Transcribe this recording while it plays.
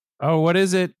Oh, what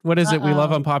is it? What is it? We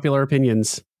love unpopular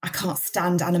opinions. I can't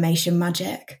stand animation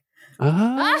magic.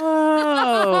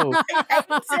 Oh.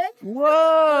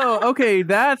 Whoa. Okay,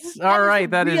 that's all right.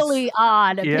 That is really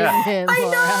odd opinion. I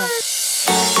know.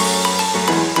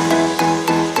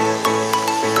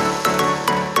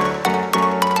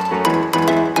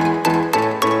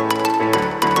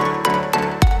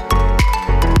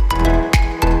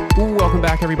 Welcome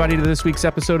back, everybody, to this week's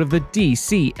episode of the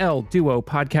DCL Duo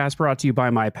podcast, brought to you by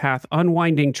My Path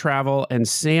Unwinding Travel and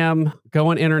Sam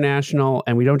going international.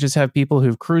 And we don't just have people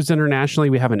who've cruised internationally,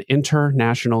 we have an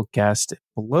international guest. It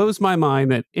blows my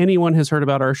mind that anyone has heard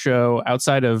about our show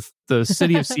outside of the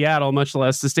city of Seattle, much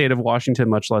less the state of Washington,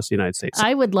 much less the United States.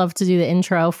 I would love to do the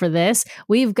intro for this.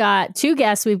 We've got two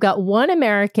guests. We've got one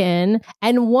American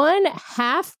and one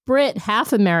half Brit,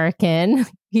 half American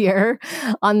here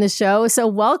on the show. So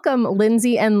welcome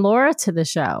Lindsay and Laura to the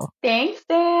show. Thanks,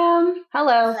 Sam.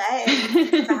 Hello.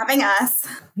 Thanks for having us.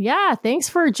 Yeah, thanks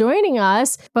for joining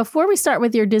us. Before we start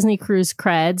with your Disney cruise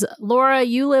creds, Laura,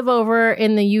 you live over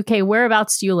in the UK.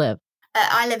 Whereabouts do you live?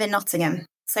 I live in Nottingham.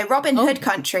 So Robin Hood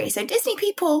country. So Disney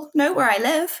people know where I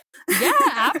live. Yeah,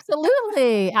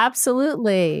 absolutely.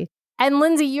 Absolutely. And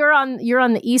Lindsay, you're on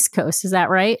the East Coast. Is that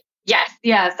right? Yes.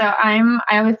 Yeah. So I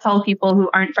always tell people who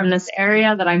aren't from this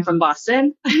area that I'm from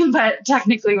Boston, but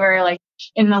technically we're like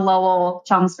in the Lowell,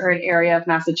 Chelmsford area of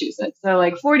Massachusetts. So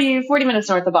like 40 minutes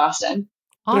north of Boston.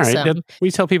 Awesome. All right. We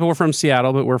tell people we're from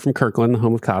Seattle, but we're from Kirkland, the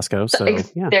home of Costco. So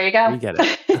yeah, there you go. We get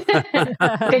it.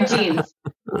 Good genes.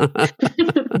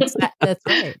 That's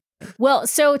right. Well,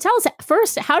 so tell us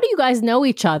first, how do you guys know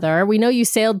each other? We know you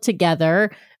sailed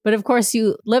together, but of course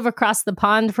you live across the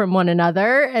pond from one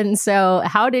another. And so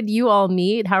how did you all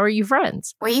meet? How are you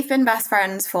friends? We've been best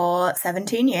friends for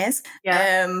 17 years.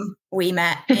 Yeah. We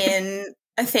met in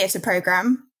a theatre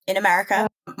program in America.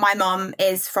 My mom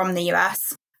is from the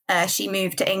US. She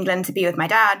moved to England to be with my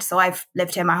dad. So I've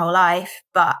lived here my whole life.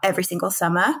 But every single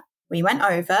summer we went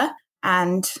over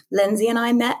and Lindsay and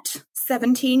I met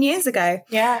 17 years ago.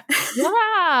 Yeah. Wow.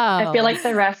 I feel like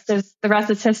the rest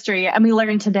is history. And we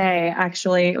learned today,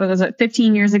 actually, it was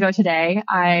 15 years ago today,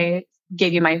 I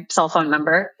gave you my cell phone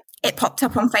number. It popped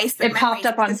up on Facebook. It popped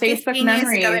up on Facebook 15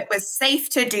 memory. years ago, it was safe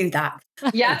to do that.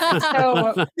 Yeah.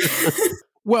 So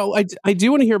Well, I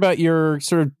do want to hear about your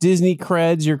sort of Disney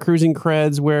creds, your cruising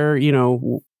creds, where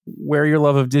your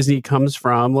love of Disney comes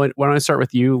from. Why don't I start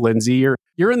with you, Lindsay?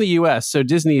 You're in the US, so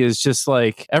Disney is just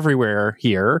like everywhere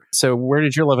here. So where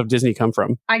did your love of Disney come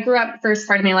from? I grew up, first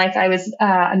part of my life, I was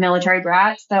a military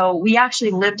brat. So we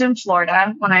actually lived in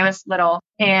Florida when I was little,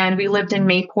 and we lived in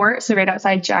Mayport, so right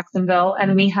outside Jacksonville,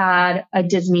 and we had a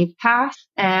Disney pass.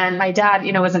 And my dad,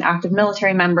 was an active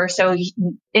military member. So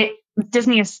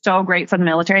Disney is so great for the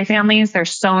military families. They're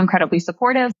so incredibly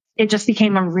supportive. It just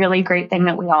became a really great thing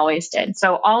that we always did.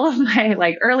 So all of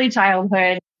my early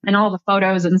childhood and all the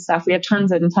photos and stuff, we have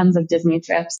tons and tons of Disney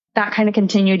trips. That kind of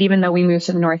continued even though we moved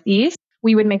to the Northeast.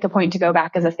 We would make a point to go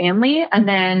back as a family. And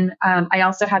then I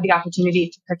also had the opportunity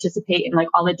to participate in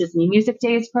all the Disney Music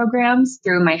Days programs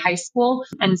through my high school.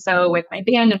 And so with my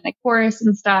band and my chorus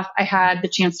and stuff, I had the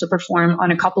chance to perform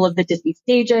on a couple of the Disney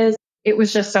stages. It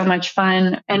was just so much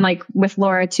fun. And with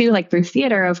Laura too, through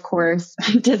theater, of course,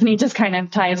 Disney just kind of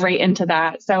ties right into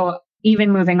that. So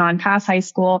even moving on past high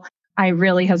school, I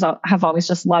really have always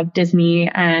just loved Disney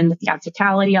and the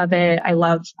theatricality of it. I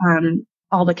love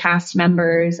all the cast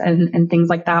members and things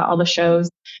like that, all the shows.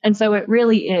 And so it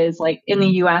really is in the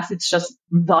US, it's just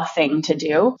the thing to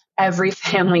do. Every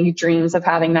family dreams of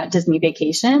having that Disney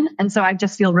vacation. And so I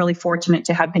just feel really fortunate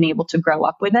to have been able to grow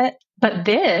up with it. But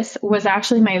this was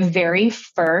actually my very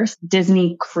first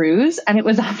Disney cruise. And it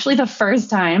was actually the first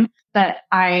time that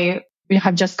I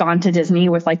have just gone to Disney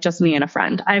with just me and a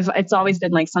friend. It's always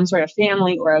been some sort of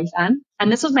family or event.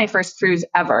 And this was my first cruise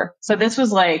ever. So this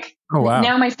was oh, wow.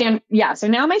 So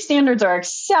now my standards are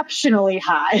exceptionally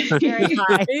high. Very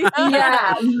high.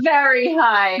 Yeah, very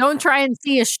high. Don't try and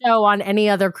see a show on any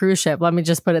other cruise ship. Let me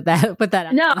just put that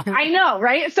out. No, I know,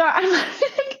 right? So I'm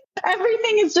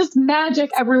everything is just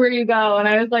magic everywhere you go. And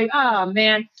I was like, oh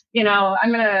man,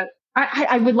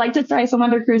 I would like to try some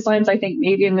other cruise lines, I think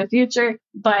maybe in the future,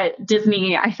 but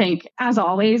Disney, I think as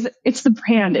always, it's the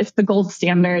brand, it's the gold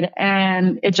standard.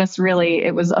 And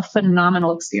it was a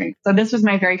phenomenal experience. So this was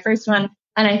my very first one.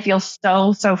 And I feel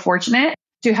so, so fortunate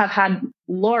to have had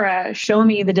Laura show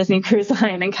me the Disney Cruise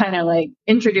Line and kind of like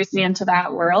introduce me into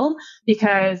that world,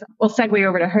 because we'll segue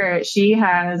over to her. She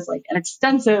has like an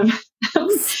extensive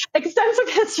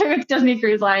history with Disney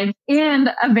Cruise Line and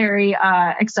a very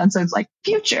extensive like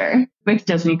future with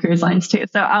Disney Cruise Lines too.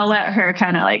 So I'll let her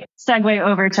kind of like segue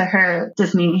over to her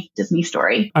Disney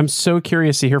story. I'm so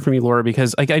curious to hear from you, Laura,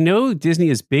 because like I know Disney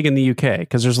is big in the UK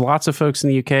because there's lots of folks in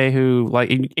the UK who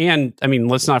like, and I mean,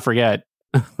 let's not forget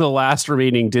the last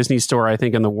remaining Disney store I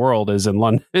think in the world is in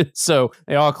London. So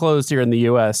they all closed here in the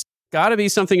US. Got to be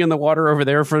something in the water over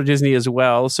there for Disney as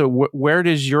well. So where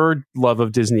does your love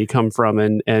of Disney come from?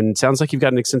 And sounds like you've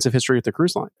got an extensive history with the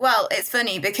cruise line. Well, it's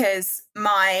funny because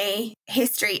my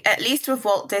history, at least with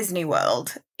Walt Disney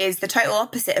World, is the total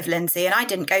opposite of Lindsay. And I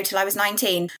didn't go till I was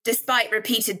 19, despite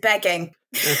repeated begging.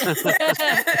 It's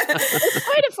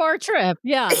quite a far trip.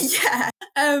 Yeah. Yeah.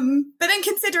 But then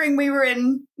considering we were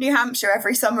in New Hampshire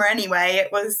every summer anyway,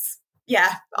 it was...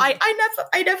 Yeah,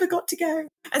 I never got to go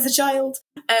as a child.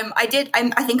 I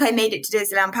think I made it to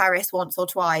Disneyland Paris once or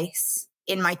twice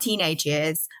in my teenage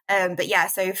years. But yeah,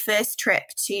 so first trip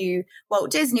to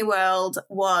Walt Disney World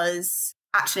was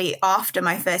actually after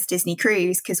my first Disney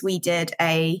cruise, because we did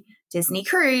a Disney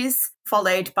cruise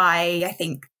followed by, I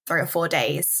think, 3 or 4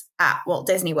 days at Walt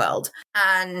Disney World.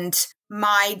 And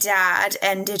my dad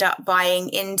ended up buying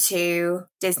into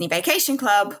Disney Vacation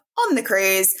Club on the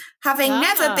cruise, having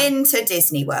never been to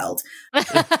Disney World.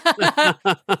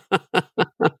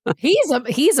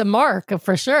 He's a mark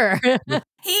for sure.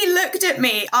 He looked at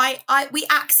me. We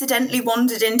accidentally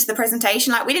wandered into the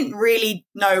presentation. Like, we didn't really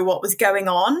know what was going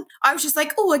on. I was just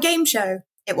like, oh, a game show.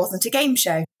 It wasn't a game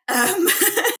show.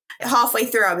 Halfway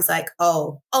through, I was like,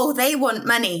 oh, they want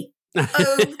money.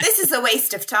 Oh, this is a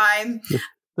waste of time.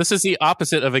 This is the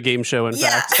opposite of a game show, in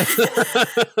fact.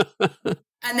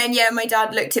 And then, yeah, my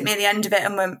dad looked at me at the end of it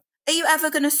and went, are you ever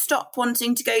going to stop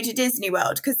wanting to go to Disney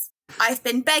World? Because I've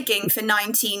been begging for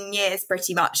 19 years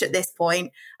pretty much at this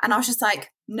point. And I was just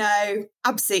like, no,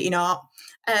 absolutely not.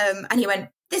 And he went,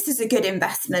 this is a good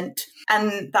investment.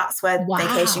 And that's where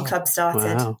Vacation Club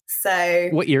started. Wow. So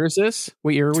what year is this?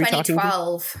 What year are we talking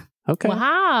about? 2012. Okay.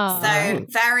 Wow. So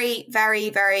very, very,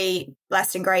 very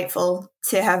blessed and grateful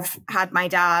to have had my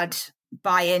dad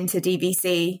buy into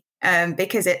DVC,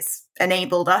 because it's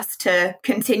enabled us to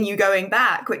continue going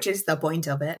back, which is the point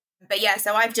of it. But yeah,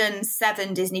 so I've done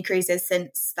 7 Disney cruises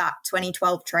since that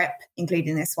 2012 trip,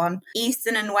 including this one.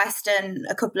 Eastern and Western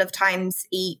a couple of times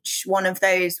each. One of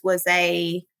those was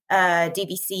a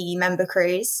DVC member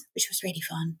cruise, which was really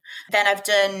fun. Then I've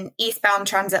done eastbound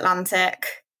transatlantic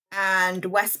and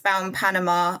westbound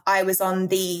Panama. I was on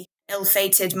the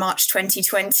ill-fated March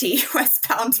 2020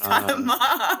 westbound Panama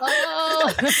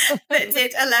that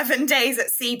did 11 days at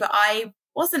sea, but I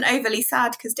wasn't overly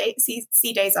sad because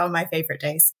sea days are my favorite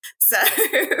days. So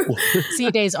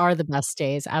sea days are the best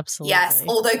days, absolutely. Yes,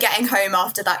 although getting home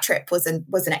after that trip was an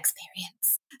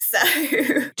experience.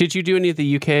 So did you do any of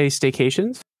the UK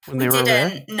staycations? When they were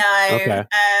didn't, there? No. Okay.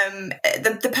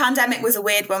 The pandemic was a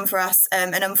weird one for us.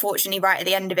 And unfortunately, right at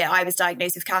the end of it, I was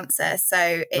diagnosed with cancer.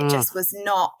 So it just was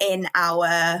not in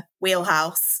our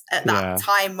wheelhouse at that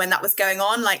time when that was going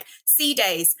on. Like sea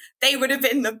days, they would have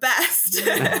been the best.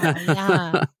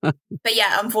 Yeah. But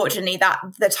yeah, unfortunately,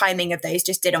 the timing of those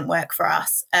just didn't work for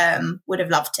us. Would have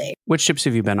loved to. Which ships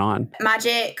have you been on?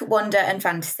 Magic, Wonder, and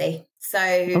Fantasy.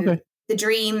 So the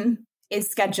Dream is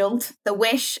scheduled. The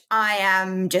Wish, I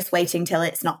am just waiting till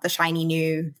it's not the shiny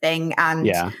new thing.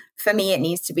 And for me, it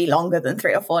needs to be longer than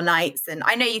 3 or 4 nights. And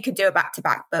I know you could do a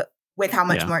back-to-back, but with how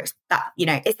much more it's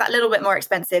that little bit more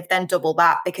expensive, then double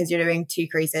that because you're doing 2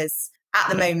 cruises. At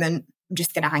the moment, I'm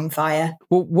just going to hang fire.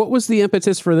 Well, what was the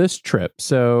impetus for this trip?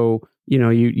 So,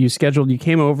 you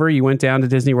came over, you went down to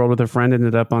Disney World with a friend,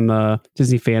 ended up on the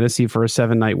Disney Fantasy for a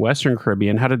 7-night Western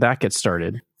Caribbean. How did that get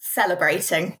started?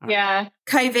 Celebrating. Yeah.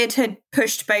 COVID had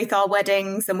pushed both our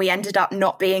weddings and we ended up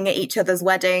not being at each other's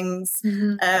weddings.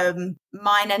 Mm-hmm.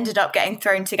 Mine ended up getting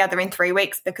thrown together in 3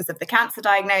 weeks because of the cancer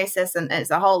diagnosis, and it's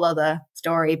a whole other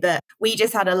story. But we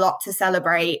just had a lot to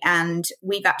celebrate, and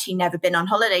we've actually never been on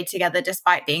holiday together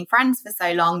despite being friends for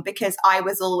so long, because I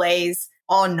was always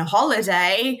on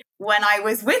holiday when I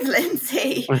was with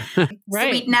Lindsay. So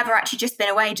we'd never actually just been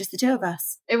away, just the 2 of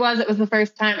us. It was the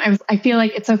first time. I feel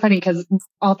like it's so funny because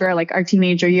all through like our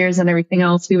teenager years and everything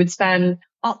else, we would spend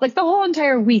the whole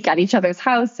entire week at each other's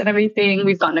house and everything.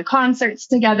 We've gone to concerts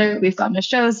together. We've gone to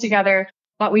shows together,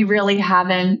 but we really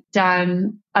haven't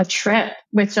done a trip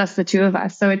with just the 2 of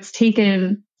us. So it's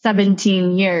taken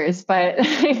 17 years, but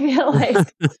I feel like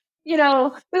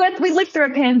we lived through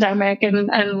a pandemic, and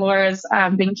Laura's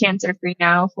been cancer free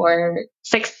now for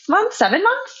 6 months, 7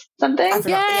 months, something.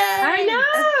 I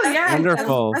know. Yeah.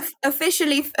 Wonderful.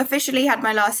 Officially had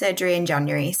my last surgery in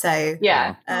January. So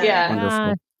yeah.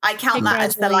 Wonderful. I count that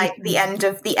as the end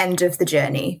of the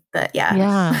journey. But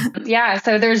yeah.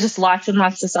 So there's just lots and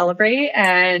lots to celebrate.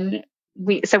 And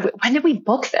when did we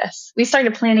book this? We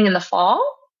started planning in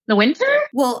the winter.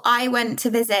 Well, I went to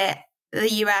visit the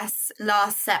US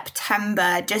last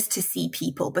September just to see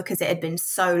people because it had been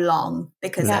so long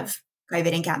because of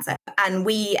COVID and cancer. And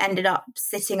we ended up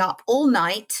sitting up all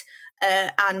night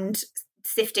and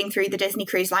sifting through the Disney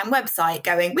Cruise Line website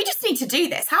going, we just need to do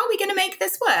this. How are we going to make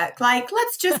this work? Like,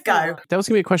 let's just go. That was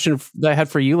going to be a question that I had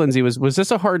for you, Lindsay, was this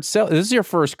a hard sell? This is your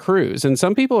first cruise. And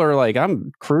some people are like,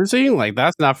 I'm cruising? Like,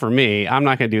 that's not for me. I'm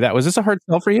not going to do that. Was this a hard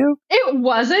sell for you? It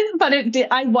wasn't, but it did.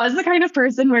 I was the kind of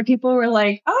person where people were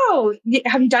like, oh,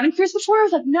 have you done a cruise before? I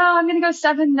was like, no, I'm going to go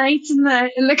 7 nights in the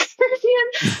Caribbean.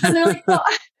 And they're like, well,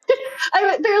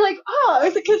 they're like, oh, I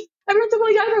was like, because everyone's like,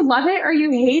 well, you either love it or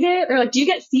you hate it. They're like, do you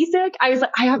get seasick? I was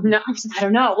like, I don't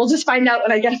know. We'll just find out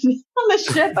when I get on the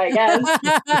ship, I guess.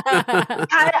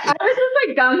 I was just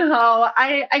like gung ho.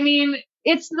 I mean,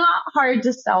 it's not hard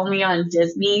to sell me on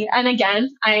Disney. And again,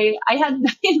 I had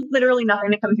literally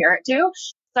nothing to compare it to.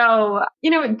 So,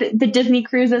 the Disney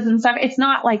cruises and stuff, it's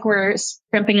not like we're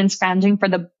scrimping and scrounging for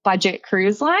the budget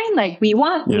cruise line. Like we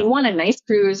want a nice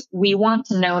cruise. We want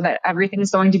to know that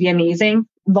everything's going to be amazing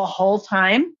the whole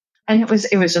time. And it was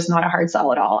just not a hard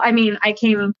sell at all. I mean,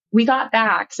 we got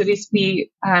back. So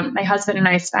my husband and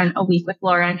I spent a week with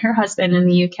Laura and her husband in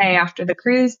the UK after the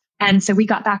cruise. And so we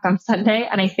got back on Sunday.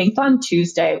 And I think on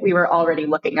Tuesday, we were already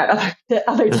looking at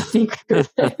other Disney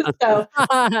cruises. So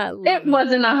it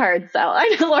wasn't a hard sell.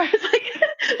 I know Laura's like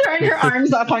throwing her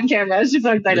arms up on camera. She's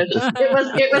so excited.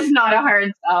 It was not a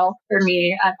hard sell for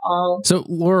me at all. So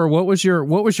Laura, what was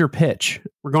your pitch?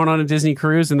 We're going on a Disney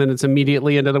cruise and then it's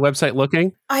immediately into the website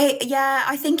looking? I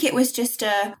think it was just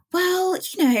I've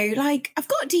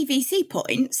got DVC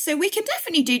points, so we can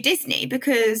definitely do Disney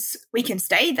because we can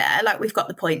stay there. Like we've got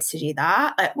the points to do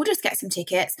that. We'll just get some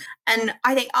tickets. And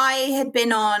I think I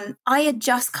had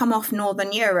just come off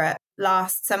Northern Europe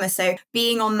last summer. So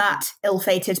being on that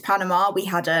ill-fated Panama, we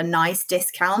had a nice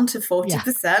discount of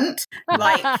 40%. Yeah.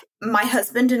 Like my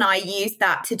husband and I used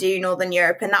that to do Northern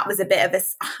Europe. And that was a bit of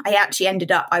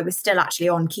I was still actually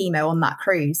on chemo on that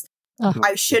cruise.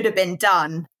 I should have been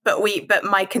done, but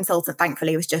my consultant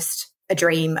thankfully was just a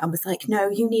dream and was like, no,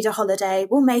 you need a holiday.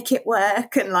 We'll make it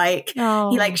work. And he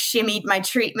shimmied my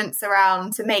treatments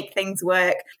around to make things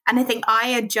work. And I think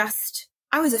I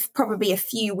was probably a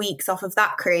few weeks off of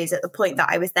that cruise at the point that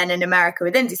I was then in America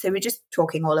with Lindsay. So we're just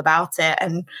talking all about it.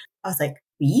 And I was like,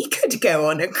 we could go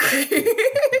on a cruise.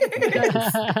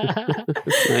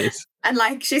 Nice. And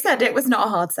like she said, it was not a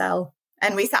hard sell.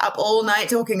 And we sat up all night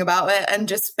talking about it and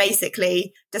just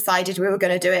basically decided we were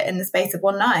going to do it in the space of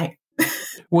one night.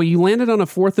 Well, you landed on a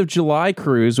 4th of July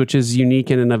cruise, which is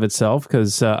unique in and of itself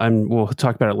because we'll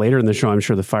talk about it later in the show. I'm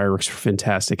sure the fireworks were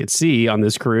fantastic at sea on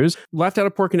this cruise. Left out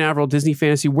of Port Canaveral, Disney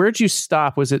Fantasy. Where'd you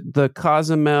stop? Was it the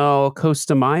Cozumel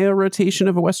Costa Maya rotation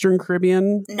of a Western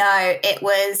Caribbean? No, it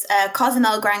was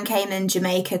Cozumel, Grand Cayman,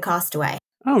 Jamaica, Castaway.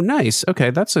 Oh, nice. Okay,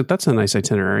 that's a nice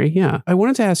itinerary. Yeah. I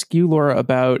wanted to ask you, Laura,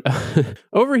 about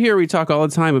over here we talk all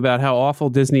the time about how awful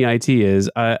Disney IT is.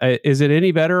 Is it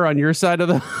any better on your side of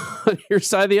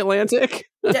the Atlantic?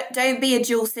 Don't be a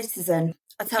dual citizen.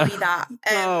 I'll tell you that.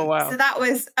 Oh, wow. So that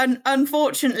was,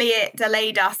 unfortunately, it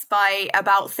delayed us by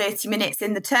about 30 minutes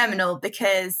in the terminal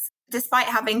because despite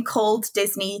having called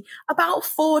Disney about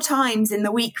 4 times in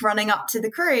the week running up to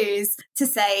the cruise to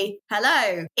say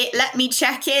hello, it let me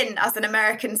check in as an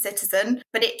American citizen,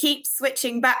 but it keeps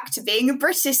switching back to being a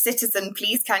British citizen.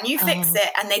 Please, can you fix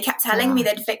it? And they kept telling me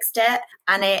they'd fixed it,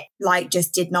 and it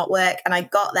just did not work. And I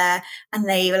got there and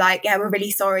they were like, yeah, we're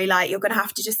really sorry. Like, you're going to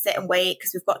have to just sit and wait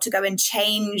because we've got to go and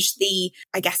change the,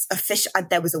 I guess, official,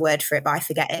 there was a word for it, but I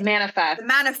forget it. Manifest. The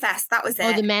manifest, that was it.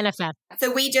 Oh, the manifest.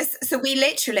 So we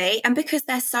literally, and because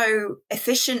they're so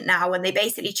efficient now and they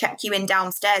basically check you in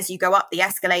downstairs, you go up the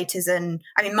escalators. And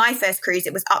I mean, my first cruise,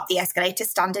 it was up the escalator,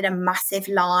 stand in a massive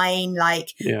line.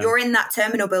 You're in that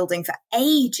terminal building for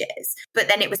ages, but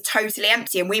then it was totally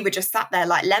empty. And we were just sat there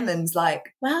like lemons,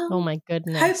 like, well, oh my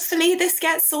goodness. Hopefully this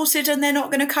gets sorted and they're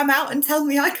not going to come out and tell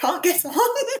me I can't get on.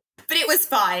 But it was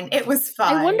fine. It was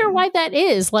fine. I wonder why that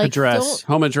is. Like,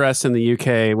 home address in the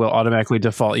UK will automatically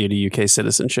default you to UK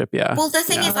citizenship. Yeah. Well, the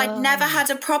thing is, I'd never had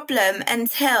a problem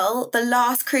until the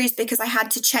last cruise because I had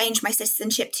to change my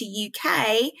citizenship to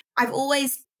UK. I've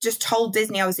always just told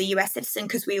Disney I was a US citizen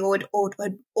because we had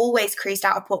always cruised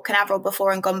out of Port Canaveral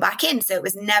before and gone back in. So it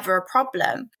was never a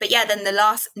problem. But yeah, then the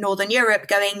last Northern Europe,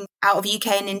 going out of UK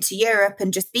and into Europe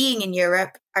and just being in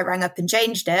Europe, I rang up and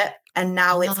changed it. And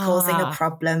now it's causing a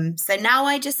problem. So now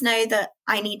I just know that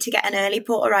I need to get an early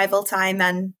port arrival time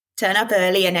and turn up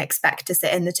early and expect to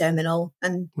sit in the terminal.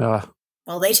 And well,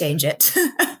 they change it.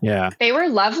 Yeah. They were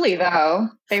lovely though.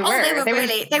 They were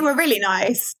really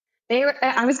nice.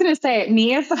 I was going to say,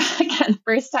 me as again,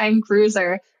 first time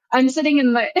cruiser, I'm sitting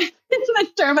in the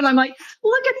terminal. I'm like,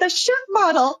 look at the ship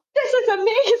model. This is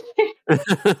amazing.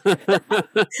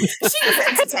 She was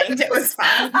entertained. It was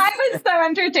fun. I was so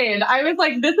entertained. I was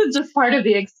like, this is just part of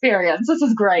the experience. This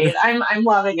is great. I'm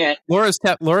loving it. Laura's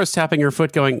tapping her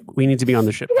foot going, we need to be on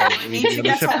the ship. Yeah, we need to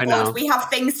get on board. We have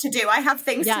things to do. I have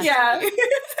things to do.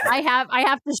 I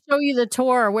have to show you the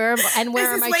tour. Where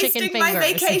are my chicken fingers? My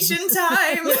vacation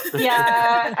time.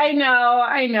 Yeah,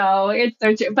 I know. It's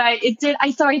so true. But it did.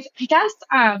 I guess,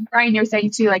 Brian, you're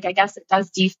saying too, like, I guess it does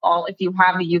default if you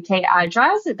have a UK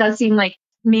address. It does seem like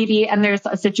maybe, and there's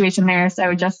a situation there.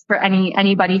 So just for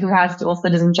anybody who has dual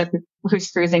citizenship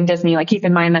who's cruising Disney, like keep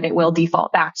in mind that it will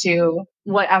default back to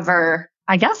whatever,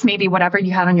 I guess maybe whatever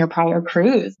you had on your prior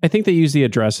cruise. I think they use the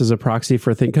address as a proxy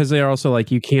for things because they're also like,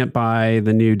 you can't buy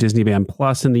the new Disney Band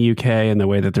Plus in the UK. And the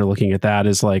way that they're looking at that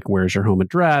is like, where's your home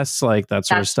address? Like that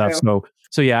sort of stuff. True.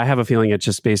 So yeah, I have a feeling it's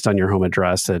just based on your home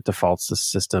address. It defaults the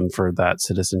system for that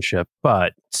citizenship.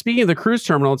 But speaking of the cruise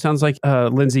terminal, it sounds like,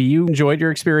 Lindsay, you enjoyed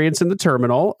your experience in the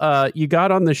terminal. You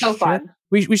got on the ship. Fun.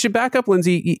 We should back up,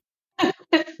 Lindsay.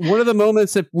 One of the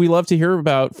moments that we love to hear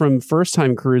about from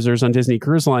first-time cruisers on Disney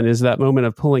Cruise Line is that moment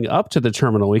of pulling up to the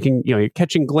terminal. We can, you're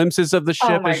catching glimpses of the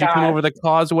ship as you come over the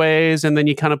causeways, and then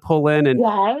you kind of pull in. And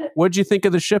what'd you think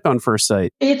of the ship on first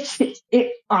sight?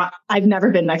 I've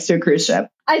never been next to a cruise ship.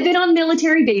 I've been on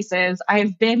military bases.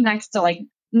 I've been next to like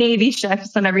Navy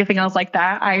ships and everything else like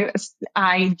that.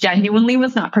 I genuinely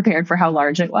was not prepared for how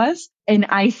large it was. And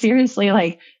I seriously,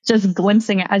 like, just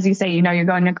glimpsing it, as you say, you're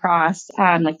going across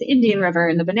like the Indian River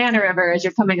and the Banana River as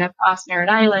you're coming across Merritt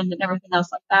Island and everything else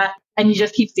like that. And you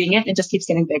just keep seeing it. And it just keeps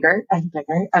getting bigger and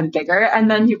bigger and bigger. And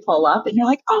then you pull up and you're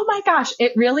like, oh my gosh,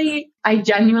 I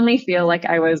genuinely feel like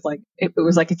I was like, it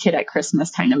was like a kid at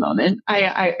Christmas kind of moment.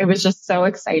 It was just so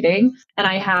exciting. And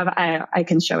I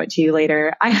can show it to you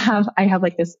later. I have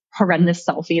like this horrendous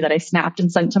selfie that I snapped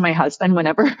and sent to my husband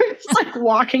whenever it's like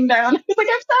walking down. He's like,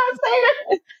 I'm so excited.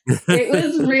 It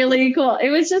was really cool. It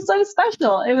was just so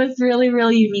special. It was really,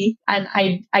 really unique. And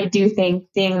I do think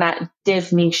seeing that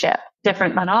Disney ship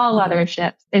different than all other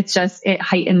ships, it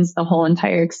heightens the whole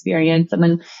entire experience. And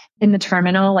then in the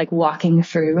terminal, like walking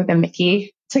through the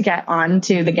Mickey to get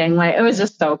onto the gangway, it was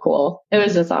just so cool. It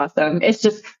was just awesome. It's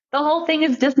just, the whole thing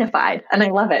is Disneyfied and I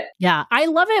love it. Yeah. I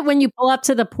love it when you pull up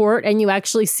to the port and you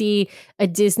actually see a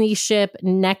Disney ship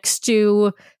next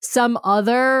to some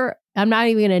other, I'm not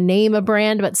even going to name a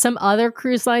brand, but some other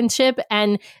cruise line ship.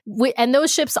 And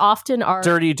those ships often are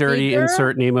dirty, bigger.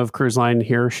 Insert name of cruise line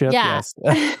here ship. Yeah. Yes.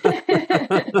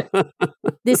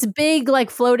 This big like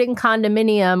floating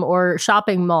condominium or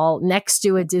shopping mall next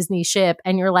to a Disney ship.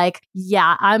 And you're like,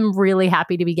 yeah, I'm really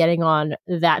happy to be getting on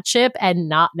that ship and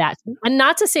not that. And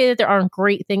not to say that there aren't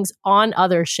great things on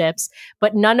other ships,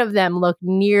 but none of them look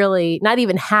nearly, not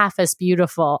even half as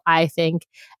beautiful, I think,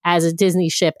 as a Disney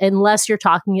ship, unless you're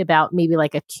talking about maybe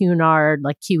like a Cunard,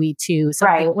 like QE2,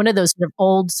 something, right. One of those sort of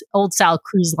old style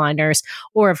cruise liners,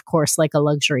 or of course like a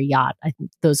luxury yacht. I think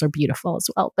those are beautiful as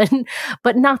well,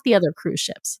 but not the other cruise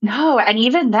ships. No, and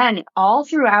even then, all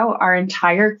throughout our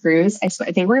entire cruise, I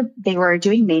swear they were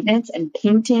doing maintenance and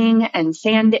painting and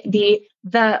sand.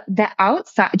 The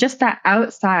outside, just that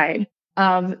outside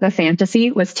of the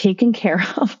Fantasy was taken care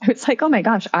of. I was like, oh my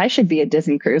gosh, I should be a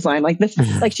Disney Cruise Line like this.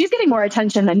 Like she's getting more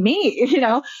attention than me,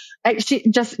 she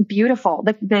just beautiful.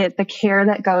 The care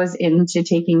that goes into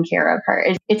taking care of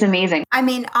her. It's amazing. I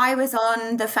mean, I was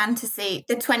on the Fantasy,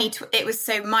 it was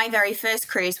so my very first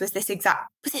cruise was this exact,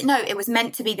 it was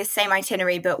meant to be the same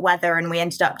itinerary, but weather. And we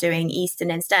ended up doing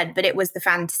Eastern instead, but it was the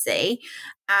Fantasy.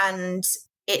 And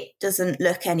it doesn't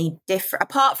look any different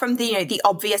apart from the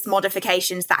obvious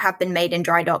modifications that have been made in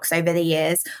dry docks over the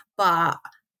years. But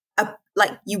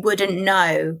like you wouldn't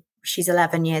know she's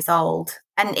 11 years old.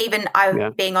 And even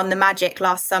being on the Magic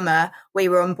last summer, we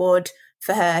were on board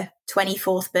for her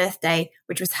 24th birthday,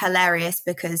 which was hilarious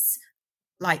because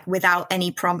like without any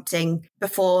prompting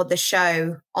before the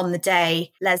show on the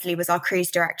day, Leslie was our cruise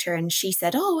director and she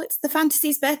said, oh, it's the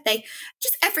Fantasy's birthday.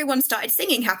 Just everyone started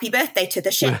singing happy birthday to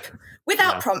the ship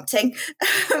without prompting.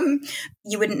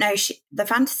 You wouldn't know the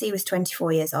Fantasy was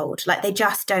 24 years old. Like they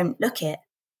just don't look it.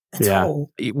 at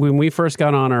all. When we first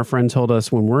got on, our friend told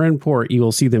us when we're in port, you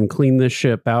will see them clean this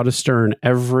ship bow to stern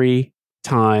every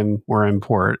time we're in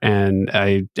port. And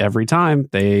every time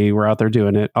they were out there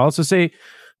doing it. I'll also say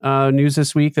news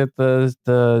this week that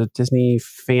the Disney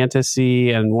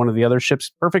Fantasy and one of the other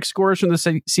ships perfect scores from the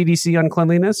CDC on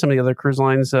cleanliness. Some of the other cruise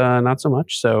lines not so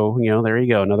much. So there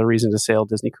you go, another reason to sail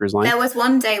Disney Cruise Line. There was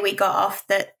one day we got off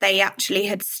that they actually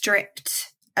had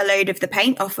stripped a load of the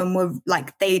paint off and were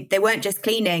like they weren't just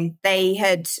cleaning, they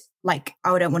had like,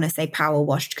 I don't want to say power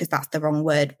washed because that's the wrong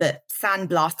word, but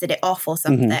sandblasted it off or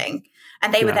something.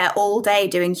 And they were there all day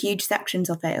doing huge sections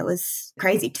of it. It was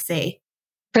crazy to see.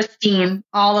 Pristine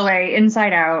all the way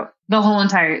inside out, the whole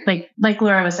entire, like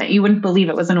Laura was saying, you wouldn't believe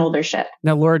it was an older ship.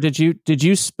 Now, Laura, did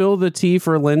you spill the tea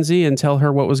for Lindsay and tell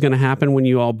her what was going to happen when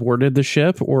you all boarded the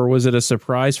ship, or was it a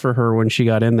surprise for her when she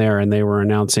got in there and they were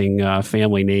announcing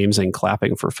family names and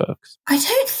clapping for folks? I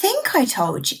don't think I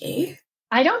told you.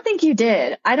 I don't think you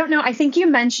did. I don't know. I think you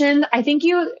mentioned, I think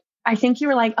you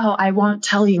were like, oh, I won't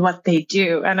tell you what they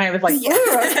do. And I was like,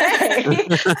 ooh, okay.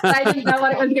 I didn't know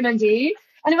what it was going to be.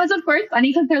 And it was, of course, funny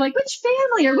because they're like, which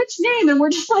family or which name? And we're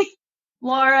just like,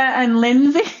 Laura and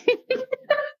Lindsay.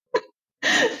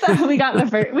 So we got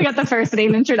the first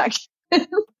name introduction.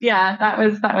 Yeah, that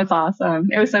was awesome.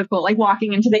 It was so cool. Like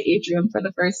walking into the atrium for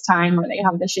the first time where they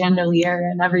have the chandelier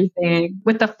and everything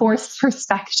with the forced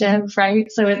perspective,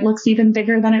 right? So it looks even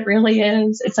bigger than it really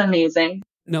is. It's amazing.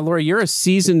 Now, Laura, you're a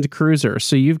seasoned cruiser,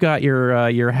 so you've got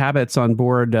your habits on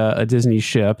board a Disney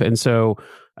ship. And so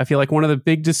I feel like one of the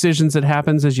big decisions that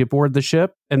happens is you board the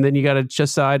ship and then you got to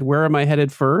decide, where am I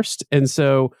headed first? And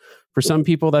so for some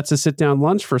people, that's a sit-down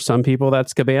lunch. For some people,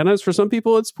 that's cabanas. For some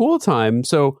people, it's pool time.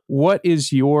 So what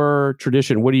is your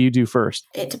tradition? What do you do first?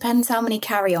 It depends how many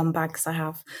carry-on bags I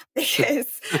have. Because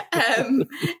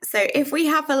so if we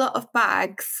have a lot of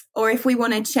bags or if we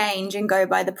want to change and go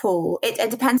by the pool,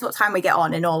 it depends what time we get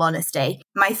on, in all honesty.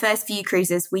 My first few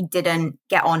cruises, we didn't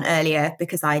get on earlier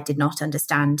because I did not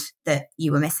understand that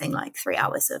you were missing like 3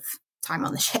 hours of time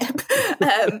on the ship.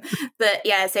 But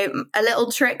yeah, so a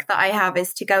little trick that I have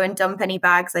is to go and dump any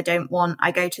bags I don't want.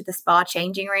 I go to the spa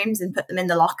changing rooms and put them in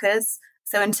the lockers.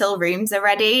 So until rooms are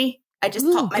ready, I just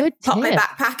pop my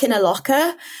backpack in a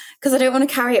locker because I don't want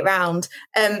to carry it around.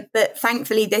 But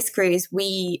thankfully this cruise,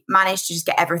 we managed to just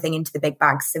get everything into the big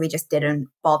bags. So we just didn't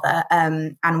bother.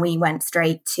 And we went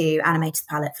straight to Animated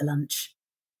Palette for lunch.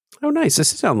 Oh, nice. A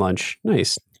sit-down lunch.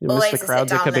 Nice. You Always miss the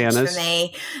crowds at cabanas. Lunch for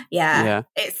me. Yeah.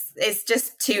 It's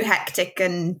just too hectic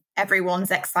and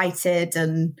everyone's excited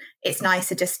and it's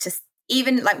nicer just to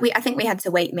even like I think we had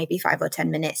to wait maybe 5 or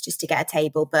 10 minutes just to get a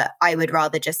table, but I would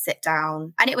rather just sit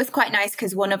down. And it was quite nice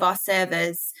because one of our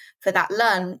servers for that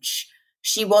lunch,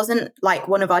 she wasn't like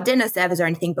one of our dinner servers or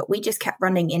anything, but we just kept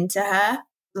running into her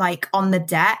like on the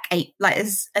deck,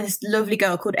 this lovely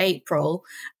girl called April.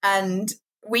 And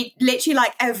we literally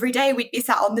like every day we'd be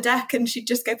sat on the deck and she'd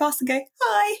just go past and go,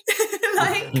 hi.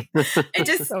 Like it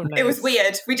just, so nice. It was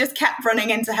weird. We just kept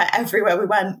running into her everywhere we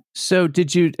went. So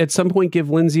did you at some point give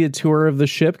Lindsay a tour of the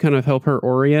ship, kind of help her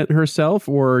orient herself?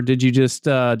 Or did you just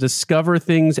discover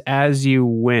things as you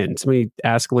went? Let me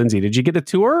ask Lindsay, did you get a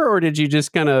tour or did you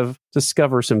just kind of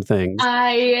discover some things?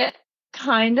 I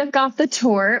kind of got the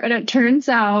tour, and it turns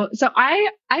out, so I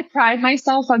pride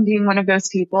myself on being one of those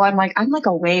people. I'm like a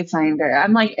wayfinder.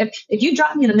 I'm like, if you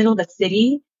drop me in the middle of the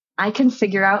city, I can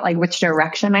figure out like which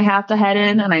direction I have to head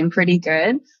in, and I'm pretty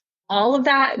good. All of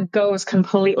that goes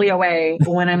completely away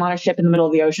when I'm on a ship in the middle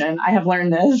of the ocean. I have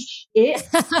learned this. It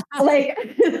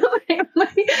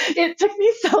it took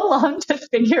me so long to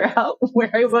figure out where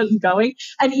I was going,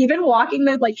 and even walking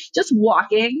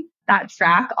walking that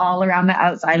track all around the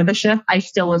outside of the ship, I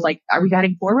still was like, are we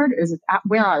heading forward? Or is it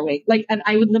where are we? Like, and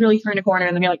I would literally turn a corner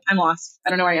and then be like, I'm lost. I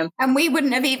don't know where I am. And we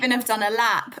wouldn't have even have done a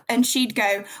lap. And she'd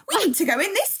go, we need to go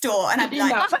in this door. And I'd be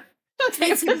like, we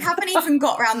haven't even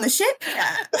got around the ship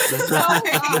yet.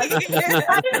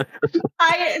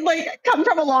 I like come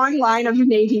from a long line of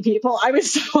Navy people. I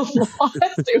was so lost.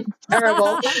 It was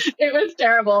terrible. It was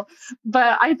terrible.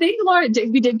 But I think, Laura,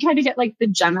 we did kind of get like the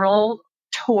general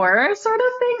tour sort of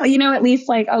thing, at least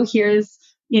like, oh, here's,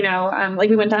 like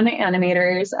we went down to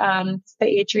Animators, the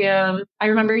atrium. I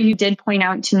remember you did point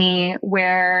out to me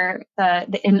where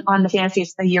on the Fantasy,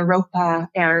 it's the Europa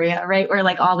area, right? Where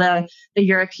like all the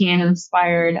European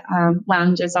inspired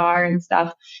lounges are and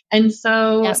stuff. And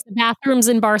so yes, the bathrooms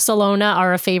in Barcelona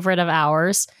are a favorite of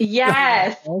ours.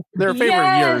 Yes. They're a favorite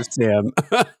of yours, Sam.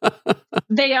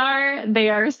 They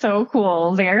are so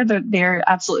cool. They're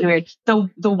absolutely weird.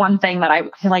 The one thing that I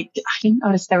didn't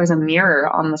notice there was a mirror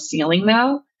on the ceiling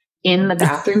though in the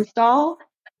bathroom stall,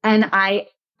 and I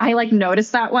I like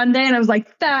noticed that one day and I was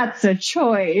like, that's a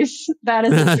choice. That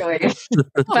is a choice.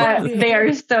 But they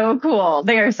are so cool.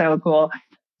 They are so cool.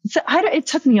 So it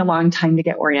took me a long time to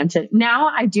get oriented. Now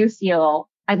I do feel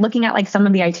I'm looking at like some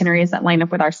of the itineraries that line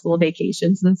up with our school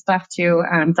vacations and stuff too.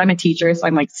 So I'm a teacher, so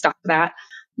I'm like stuck to that.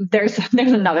 There's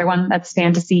another one that's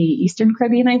fantasy Eastern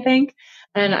Caribbean, I think.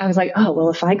 And I was like, oh, well,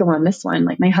 if I go on this one,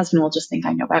 like my husband will just think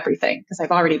I know everything because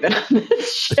I've already been on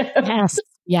this ship. Yes.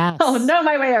 Yes. I'll know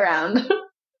my way around.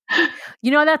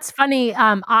 You know, that's funny.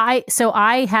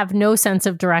 I have no sense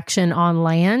of direction on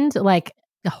land. Like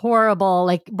horrible.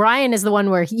 Like Brian is the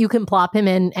one where you can plop him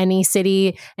in any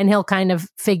city and he'll kind of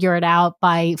figure it out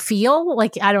by feel.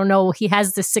 Like, I don't know. He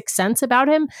has this sixth sense about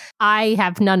him. I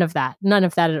have none of that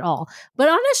at all. But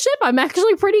on a ship, I'm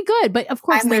actually pretty good. But of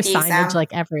course, there's signage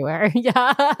like everywhere.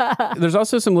 Yeah. There's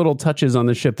also some little touches on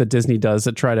the ship that Disney does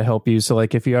that try to help you. So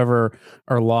like if you ever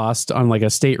are lost on like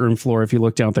a stateroom floor, if you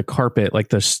look down at the carpet, like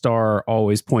the star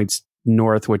always points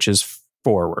north, which is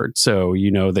forward. So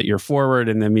you know that you're forward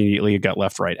and immediately you got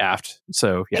left, right, aft.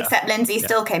 So yeah. Except Lindsay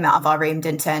still came out of our room,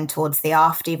 didn't turn towards the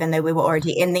aft, even though we were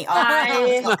already in the aft.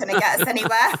 It's not going to get us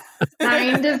anywhere.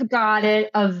 Kind of got it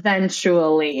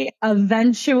eventually.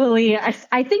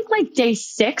 I think like day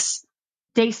six,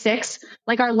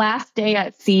 like our last day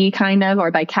at sea kind of, or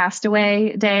by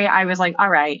castaway day, I was like, all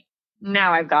right,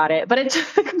 now I've got it. But it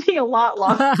took me a lot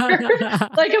longer,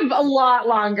 like a lot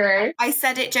longer. I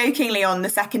said it jokingly on the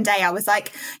second day. I was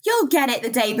like, you'll get it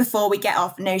the day before we get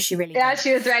off. No, she really did.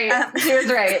 She was right. She was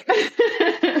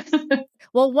right.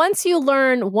 Well, once you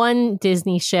learn one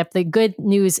Disney ship, the good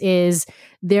news is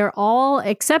they're all,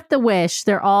 except the Wish,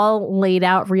 they're all laid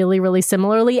out really, really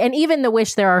similarly. And even the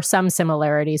Wish, there are some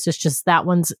similarities. It's just that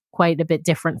one's quite a bit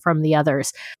different from the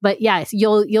others. But yeah,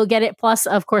 you'll get it. Plus,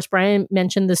 of course, Brian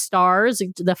mentioned the stars,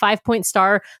 the 5-point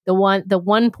star. The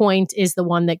 1 point is the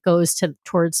one that goes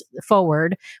towards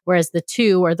forward, whereas the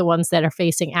 2 are the ones that are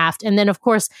facing aft. And then, of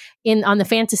course, on the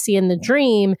Fantasy and the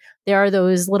Dream, there are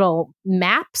those little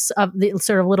maps of the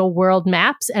sort of little world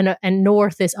maps, and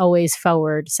north is always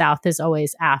forward, south is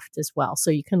always aft as well.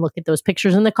 So you can look at those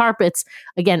pictures in the carpets,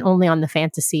 again, only on the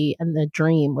Fantasy and the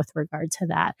Dream with regard to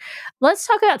that. Let's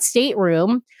talk about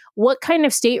stateroom. What kind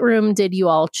of stateroom did you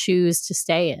all choose to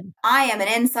stay in? I am an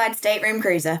inside stateroom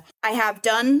cruiser. I have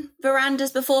done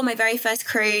verandas before. My very first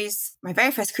cruise,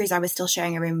 I was still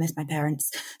sharing a room with my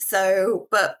parents. So,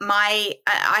 but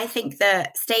I think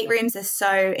that staterooms are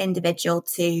so individual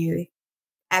to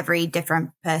every different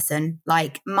person.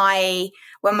 Like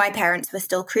when my parents were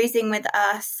still cruising with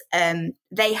us,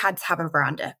 they had to have a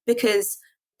veranda because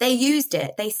they used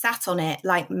it. They sat on it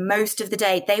like most of the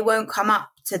day. They won't come up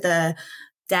to the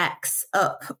decks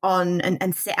up on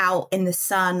and sit out in the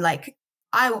sun. Like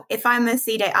if I'm a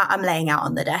sea day, I'm laying out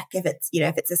on the deck. If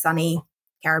it's a sunny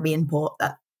Caribbean port,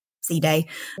 that sea day,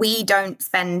 we don't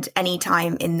spend any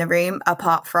time in the room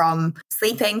apart from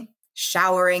sleeping,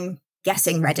 showering,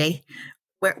 getting ready.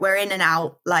 We're in and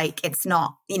out. Like it's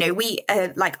not, we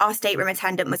like our stateroom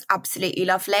attendant was absolutely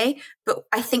lovely, but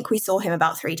I think we saw him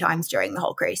about 3 times during the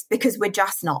whole cruise because we're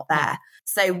just not there.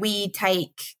 So we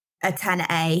take a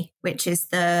 10A, which is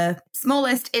the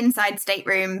smallest inside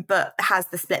stateroom, but has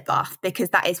the split bath, because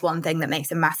that is one thing that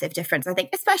makes a massive difference. I think,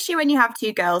 especially when you have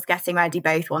 2 girls getting ready,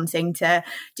 both wanting to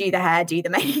do the hair, do the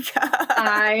makeup.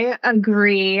 I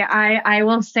agree. I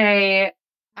will say,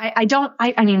 I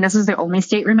mean, this is the only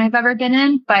stateroom I've ever been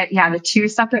in, but yeah, the 2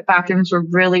 separate bathrooms were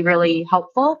really, really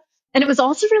helpful. And it was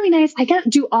also really nice.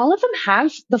 Do all of them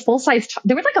have the full size?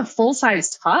 There was like a full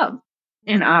size tub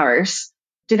in ours.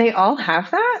 Do they all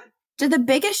have that? Do the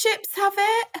bigger ships have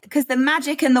it? Because the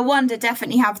Magic and the Wonder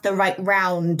definitely have the right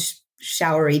round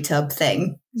showery tub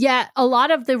thing. Yeah, a lot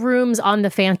of the rooms on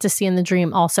the Fantasy and the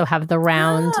Dream also have the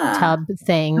round tub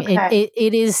thing. Okay.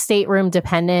 It is stateroom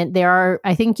dependent.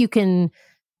 I think you can...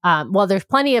 there's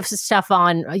plenty of stuff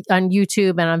on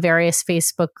YouTube and on various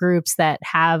Facebook groups that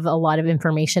have a lot of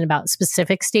information about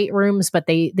specific staterooms, but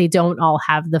they don't all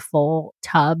have the full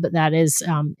tub that is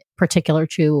particular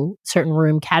to certain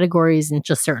room categories and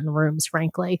just certain rooms,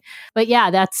 frankly. But yeah,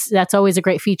 that's always a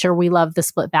great feature. We love the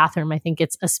split bathroom. I think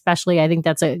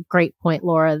that's a great point,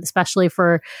 Laura, especially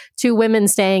for 2 women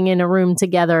staying in a room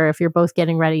together. If you're both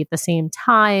getting ready at the same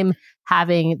time,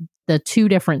 having the 2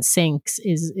 different sinks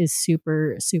is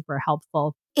super, super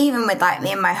helpful. Even with like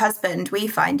me and my husband, we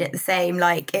find it the same.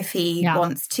 Like if he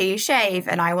wants to shave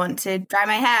and I want to dry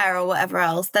my hair or whatever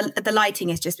else, the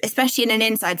lighting is just, especially in an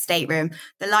inside stateroom,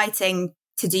 the lighting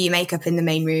to do your makeup in the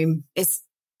main room is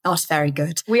not very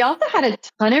good. We also had a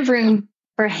ton of room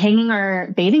for hanging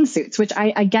our bathing suits, which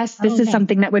I guess this is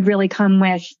something that would really come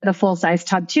with the full size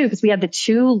tub too, because we had the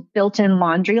 2 built-in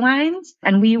laundry lines.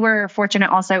 And we were fortunate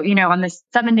also, on this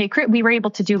 7-day cruise, we were able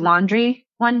to do laundry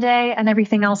one day and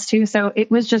everything else too. So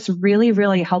it was just really,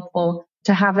 really helpful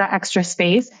to have that extra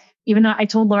space. Even though I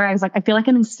told Laura, I was like, I feel like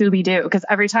I'm in Scooby-Doo, because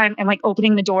every time I'm like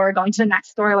opening the door, going to the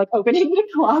next door, like opening the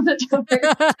closet door.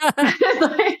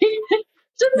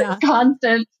 Just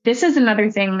constant. This is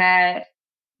another thing that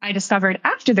I discovered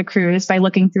after the cruise by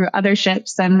looking through other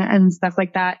ships and stuff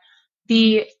like that.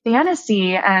 The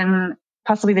fantasy and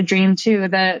possibly the dream too,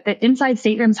 the inside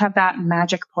staterooms have that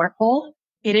magic porthole.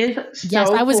 It is so Yes,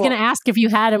 I was cool. going to ask if you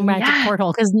had a magic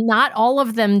porthole, because not all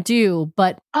of them do,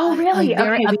 but oh really?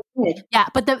 Okay, we did. Yeah,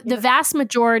 but the vast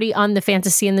majority on the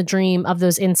fantasy and the dream of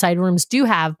those inside rooms do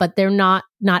have, but they're not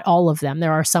all of them.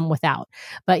 There are some without.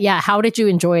 But yeah, how did you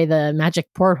enjoy the magic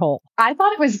porthole? I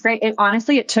thought it was great.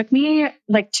 Honestly, it took me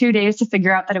like 2 days to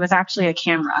figure out that it was actually a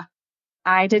camera.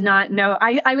 I did not know.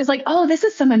 I was like, oh, this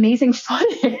is some amazing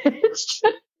footage.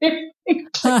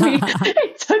 It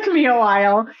took me a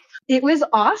while. It was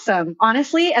awesome,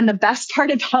 honestly. And the best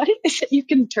part about it is that you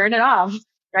can turn it off,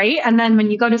 right? And then when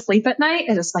you go to sleep at night,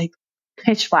 it is like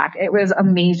pitch black. It was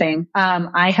amazing.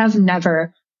 I have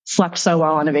never slept so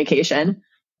well on a vacation.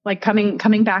 Like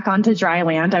coming back onto dry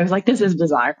land, I was like, this is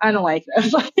bizarre. I don't like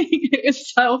this.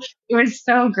 It was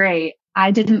so great.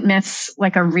 I didn't miss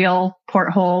like a real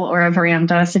porthole or a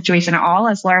veranda situation at all.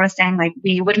 As Laura was saying, like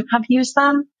we wouldn't have used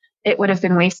them. It would have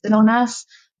been wasted on us.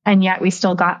 And yet we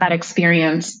still got that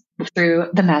experience through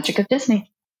the magic of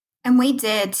Disney. And we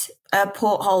did a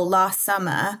porthole last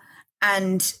summer,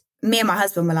 and me and my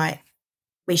husband were like,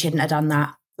 we shouldn't have done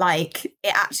that. Like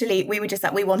it actually, we were just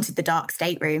like, we wanted the dark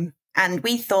stateroom. And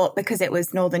we thought because it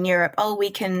was Northern Europe, we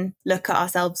can look at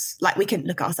ourselves. We can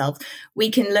look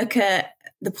at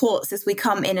the ports as we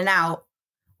come in and out.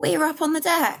 We were up on the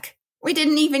deck. We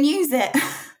didn't even use it.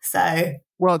 So...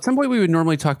 Well, at some point we would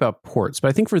normally talk about ports, but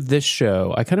I think for this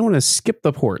show, I kind of want to skip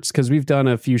the ports because we've done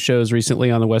a few shows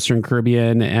recently on the Western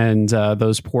Caribbean and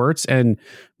those ports. And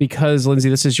because,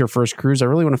 Lindsay, this is your first cruise, I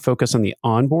really want to focus on the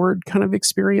onboard kind of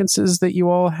experiences that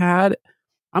you all had.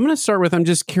 I'm going to start with, I'm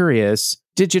just curious,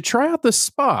 did you try out the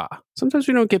spa? Sometimes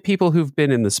we don't get people who've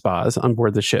been in the spas on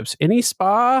board the ships. Any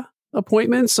spa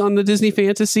appointments on the Disney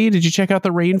Fantasy? Did you check out the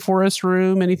rainforest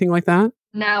room? Anything like that?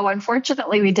 No,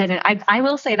 unfortunately we didn't. I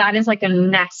will say that is like a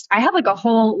next. I have like a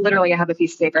whole, literally I have a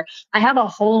piece of paper. I have a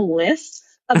whole list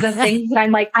of the things that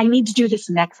I'm like, I need to do this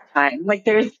next time. Like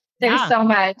there's so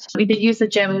much. We did use the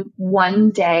gym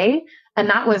one day and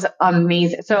that was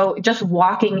amazing. So just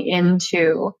walking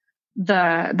into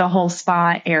the whole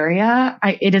spa area,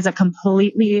 it is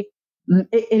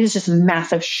just a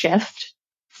massive shift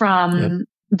from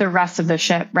the rest of the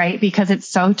ship, right? Because it's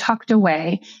so tucked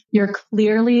away. You're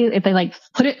clearly, if they like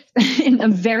put it in a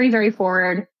very, very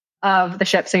forward of the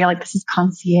ship. So you're like, this is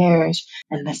concierge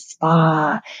and the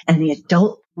spa and the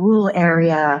adult pool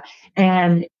area.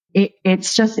 And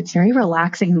it's very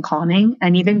relaxing and calming.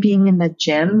 And even being in the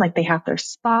gym, like they have their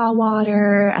spa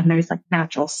water and there's like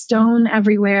natural stone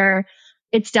everywhere.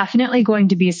 It's definitely going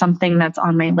to be something that's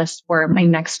on my list for my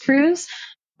next cruise,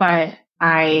 but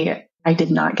I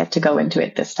did not get to go into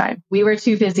it this time. We were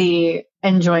too busy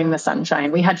enjoying the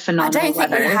sunshine. We had phenomenal weather. I don't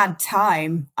think we had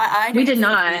time. We did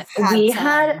not. We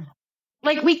had,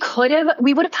 like,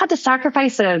 we would have had to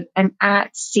sacrifice an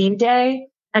at-sea day.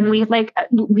 And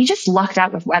we just lucked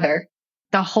out with weather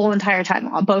the whole entire time.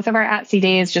 Both of our at-sea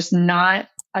days, just not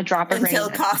a drop of rain. Until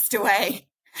Castaway.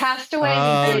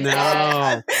 Oh,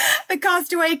 no. The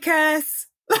Castaway curse.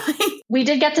 We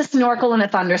did get to snorkel in a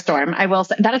thunderstorm. I will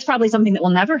say that is probably something that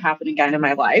will never happen again in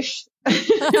my life.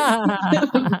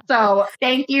 So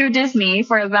thank you, Disney,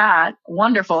 for that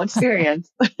wonderful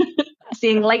experience.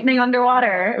 Seeing lightning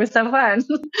underwater. It was so fun.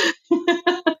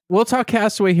 We'll talk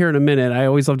Castaway here in a minute. I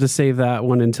always love to save that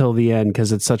one until the end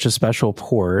because it's such a special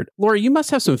port. Laura, you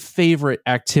must have some favorite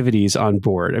activities on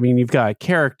board. I mean, you've got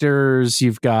characters,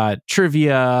 you've got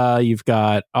trivia, you've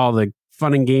got all the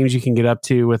fun and games you can get up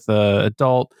to with the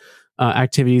adult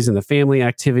activities and the family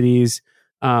activities.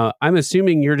 I'm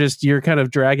assuming you're kind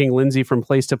of dragging Lindsay from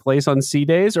place to place on sea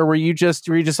days, or were you just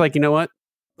like, you know what?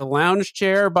 The lounge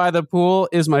chair by the pool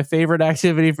is my favorite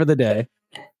activity for the day.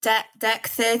 Deck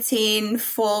 13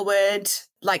 forward,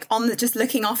 like just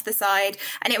looking off the side.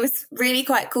 And it was really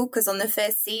quite cool because on the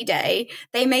first sea day,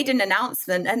 they made an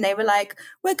announcement and they were like,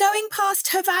 we're going past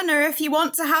Havana if you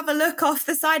want to have a look off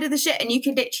the side of the ship, and you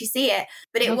could literally see it.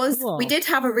 But we did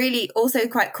have a really also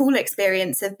quite cool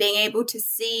experience of being able to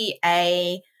see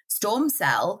a storm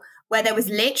cell where there was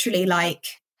literally like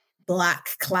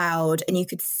black cloud, and you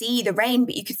could see the rain,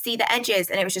 but you could see the edges,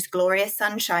 and it was just glorious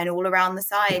sunshine all around the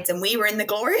sides, and we were in the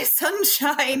glorious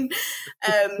sunshine.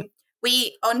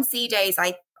 We on sea days,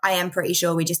 I am pretty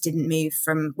sure we just didn't move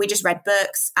we just read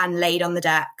books and laid on the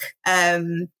deck.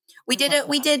 We did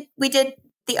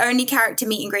the only character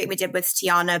meet and greet we did was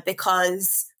Tiana,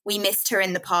 because we missed her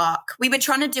in the park. We were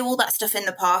trying to do all that stuff in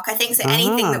the park, I think, so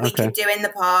anything that we could do in the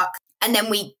park. And then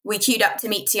we queued up to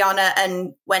meet Tiana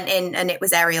and went in, and it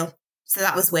was Ariel. So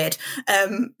that was weird.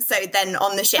 So then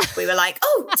on the ship, we were like,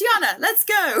 oh, Tiana, let's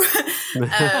go.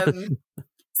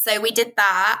 So we did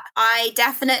that. I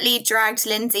definitely dragged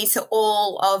Lindsay to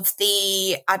all of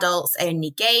the adults only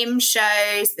game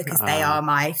shows because they are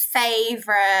my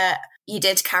favorite. You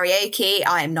did karaoke.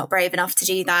 I am not brave enough to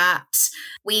do that.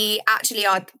 We actually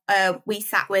we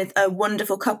sat with a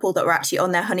wonderful couple that were actually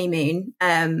on their honeymoon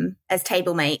as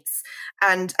table mates.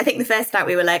 And I think the first night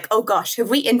we were like, oh gosh, have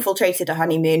we infiltrated a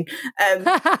honeymoon?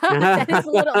 That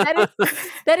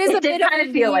is a bit of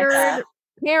a feel weird like that.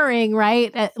 pairing,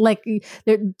 right? Like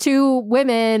two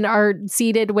women are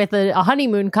seated with a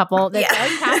honeymoon couple. That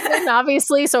does happen,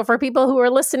 obviously. So for people who are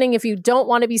listening, if you don't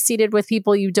want to be seated with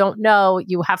people you don't know,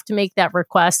 you have to make that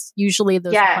request. Usually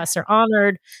those requests are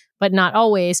honored, but not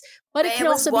always. But it can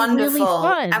also be really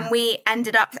fun. And we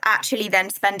ended up actually then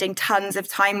spending tons of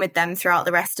time with them throughout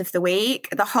the rest of the week.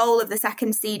 The whole of the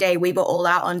second sea day, we were all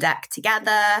out on deck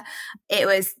together. It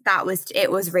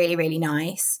was really, really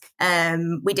nice.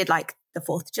 We did like the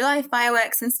 4th of July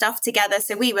fireworks and stuff together.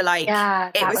 So we were like,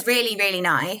 it was really, really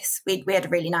nice. We had a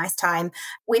really nice time.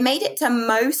 We made it to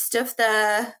most of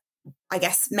the, I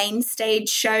guess, main stage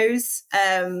shows.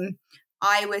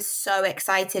 I was so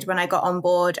excited when I got on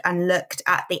board and looked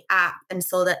at the app and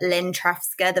saw that Lynn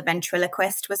Trafska, the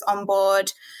ventriloquist, was on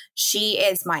board. She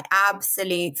is my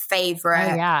absolute favorite.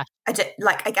 Oh, yeah.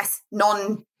 I guess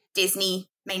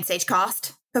non-Disney main stage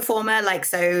cast performer. Like,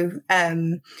 so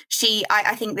I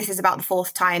think this is about the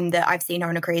 4th time that I've seen her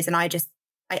on a cruise, and I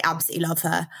absolutely love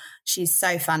her. She's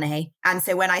so funny. And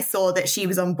so when I saw that she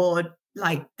was on board,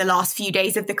 like the last few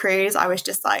days of the cruise, I was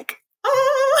just like,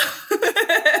 oh.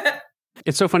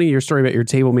 It's so funny your story about your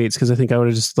table mates, because I think I would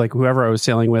have just, like, whoever I was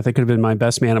sailing with, it could have been my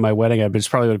best man at my wedding. I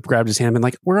just probably would have grabbed his hand and been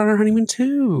like, we're on our honeymoon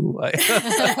too. Well,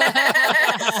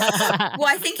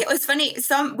 I think it was funny.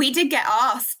 We did get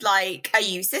asked, like, are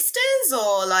you sisters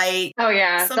or like? Oh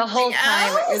yeah, the whole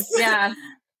time it was,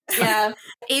 yeah.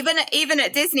 Even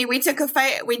at Disney, we took a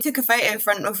photo in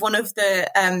front of one of the.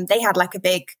 They had like a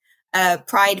big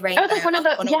pride rainbow. Oh, like one of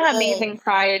the amazing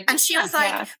pride. And she was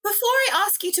like, before I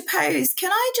ask you to pose,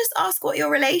 can I just ask what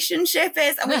your relationship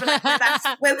is? And we were like,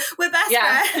 we're best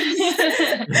friends.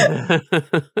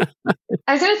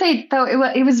 I was going to say though,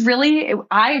 it was really,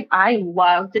 I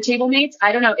love the table mates.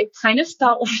 I don't know. It kind of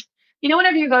felt like,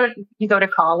 whenever you go to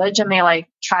college and they like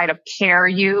try to pair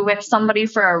you with somebody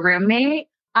for a roommate.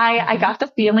 I got the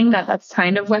feeling that that's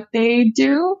kind of what they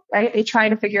do, right? They try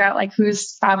to figure out like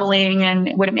who's traveling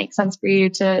and would it make sense for you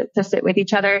to sit with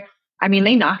each other. I mean,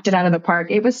 they knocked it out of the park.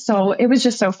 It was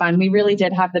just so fun. We really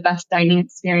did have the best dining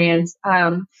experience.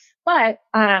 But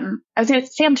I was going to,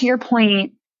 Sam, to your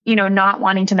point, not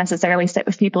wanting to necessarily sit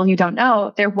with people you don't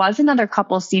know, there was another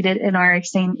couple seated in our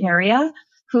same area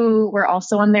who were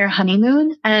also on their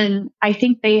honeymoon. And I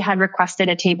think they had requested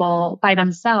a table by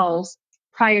themselves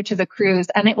prior to the cruise,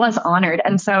 and it was honored.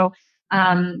 And so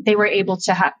they were able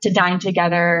to dine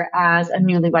together as a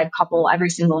newlywed couple every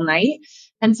single night.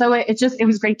 And so it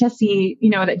was great to see,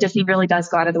 that Disney really does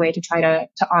go out of the way to try to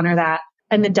honor that.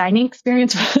 And the dining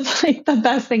experience was like the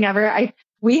best thing ever.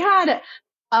 We had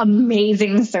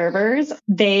amazing servers.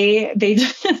 They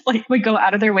just like would go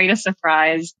out of their way to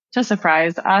surprise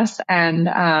us and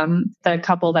the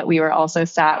couple that we were also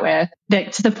sat with,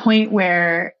 that to the point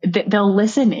where they'll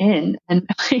listen in. And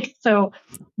like, so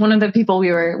one of the people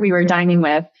we were dining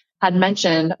with had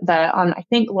mentioned that on, I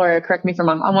think, Laura, correct me if I'm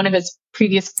wrong, on one of his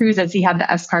previous cruises he had the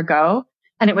escargot,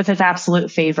 and it was his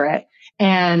absolute favorite.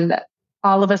 And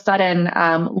all of a sudden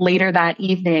later that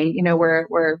evening,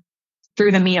 we're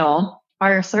through the meal,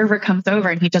 our server comes over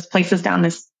and he just places down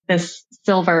this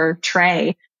silver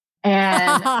tray.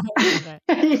 And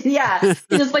he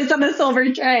just placed on the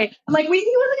silver tray. I'm like, he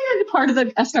wasn't even part of the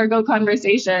escargot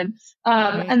conversation.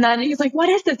 And then he's like, what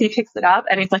is this? He picks it up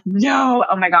and he's like, no,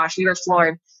 oh my gosh, we were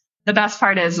floored. The best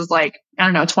part was like, I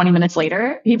don't know, 20 minutes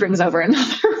later, he brings over another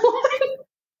one.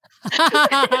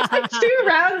 It's like 2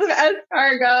 rounds of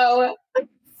escargot.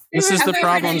 This is the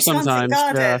problem sometimes.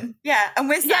 Yeah. And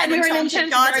we're we were in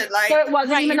Enchanted Garden. So it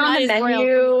wasn't even on the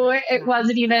menu. It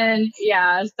wasn't even, so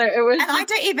it was. And I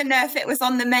don't even know if it was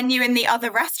on the menu in the other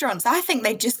restaurants. I think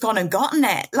they'd just gone and gotten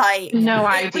it. Like, no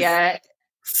idea.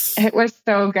 It was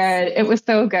so good. It was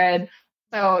so good.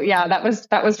 So yeah, that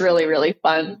was really, really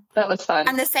fun. That was fun.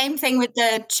 And the same thing with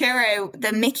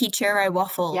the Mickey churro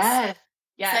waffles. Yes.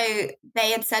 Yes. So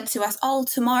they had said to us, "Oh,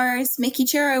 tomorrow's Mickey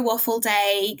churro waffle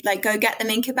day. Like, go get them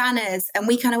in Cabanas." And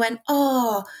we kind of went,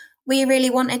 "Oh, we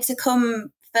really wanted to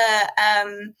come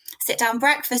for sit down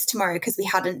breakfast tomorrow because we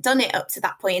hadn't done it up to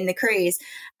that point in the cruise."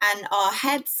 And our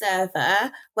head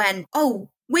server went, "Oh,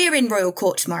 we're in Royal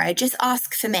Court tomorrow. Just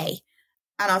ask for me."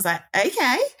 And I was like,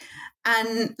 "Okay."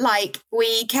 And like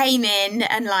we came in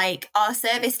and like our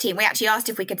service team, we actually asked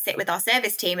if we could sit with our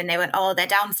service team, and they went, "Oh, they're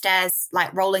downstairs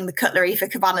like rolling the cutlery for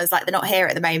Cabanas, like they're not here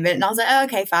at the moment." And I was like, "Oh,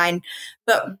 okay, fine."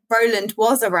 But Roland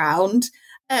was around.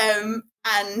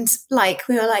 And like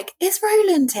we were like, "Is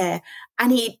Roland here?"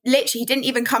 And he didn't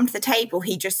even come to the table.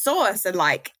 He just saw us and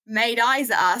like made eyes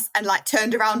at us and like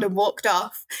turned around and walked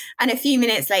off. And a few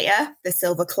minutes later, the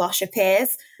silver cloche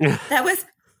appears. There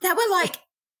were like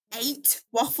 8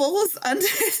 waffles under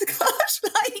his cloche,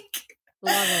 like,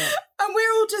 Love it. and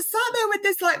we're all just sat there with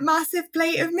this like massive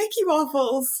plate of Mickey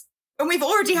waffles, and we've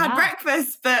already had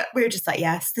breakfast, but we were just like,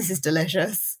 "Yes, this is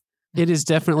delicious." It is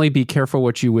definitely be careful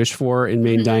what you wish for in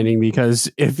main dining,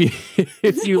 because if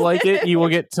you like it, you will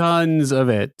get tons of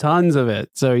it.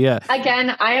 So yeah.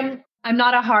 Again, I'm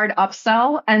not a hard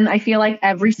upsell, and I feel like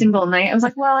every single night I was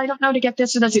like, "Well, I don't know how to get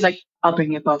this or that." She's like, "I'll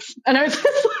bring you both," and I was just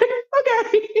like,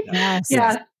 "Okay, Yes.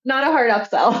 yeah." Not a hard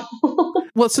upsell.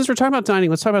 Well, since we're talking about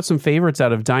dining, let's talk about some favorites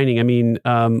out of dining. I mean,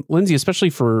 Lindsay, especially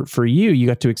for you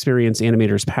got to experience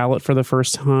Animator's Palette for the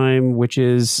first time, which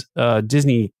is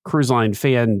Disney Cruise Line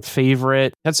fan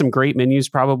favorite. Had some great menus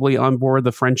probably on board.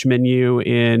 The French menu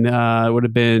in would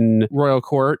have been Royal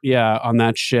Court, on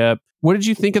that ship. What did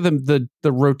you think of the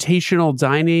rotational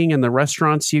dining and the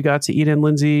restaurants you got to eat in,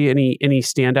 Lindsay? Any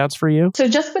standouts for you? So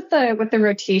just with the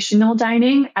rotational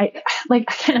dining, I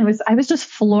was just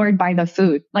floored by the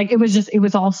food. Like it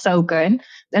was all so good.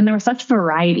 And there was such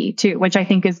variety too, which I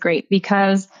think is great,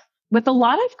 because with a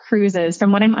lot of cruises,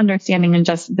 from what I'm understanding, and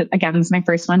just again, this is my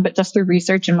first one, but just through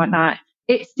research and whatnot,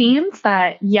 it seems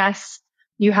that yes,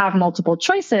 you have multiple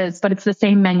choices, but it's the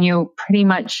same menu pretty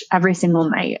much every single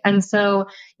night. And so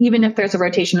even if there's a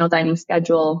rotational dining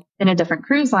schedule in a different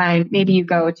cruise line, maybe you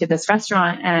go to this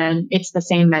restaurant and it's the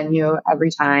same menu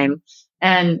every time.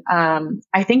 And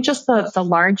I think just the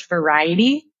large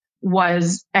variety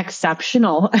was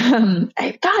exceptional.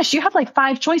 Gosh, you have like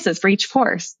 5 choices for each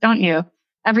course, don't you?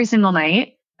 Every single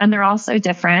night. And they're all so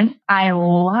different. I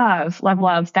love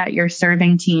that your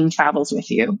serving team travels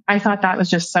with you. I thought that was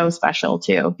just so special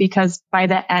too, because by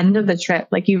the end of the trip,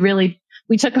 like we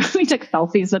took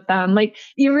selfies with them. Like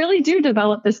you really do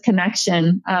develop this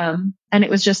connection. And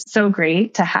it was just so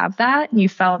great to have that. You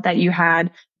felt that you had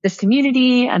this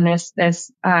community and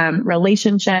this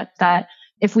relationship that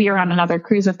if we were on another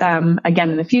cruise with them again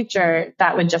in the future,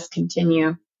 that would just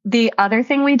continue. The other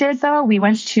thing we did though, we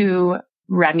went to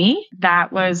Remy.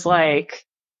 That was like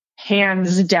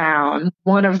hands down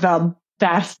one of the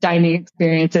best dining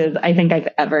experiences I think I've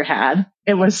ever had.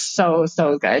 It was so,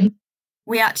 so good.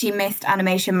 We actually missed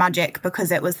Animation Magic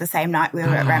because it was the same night we were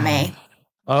at Remy.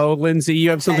 Oh, Lindsay, you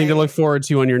have something to look forward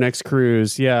to on your next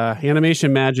cruise. Yeah,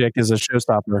 Animation Magic is a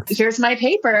showstopper. Here's my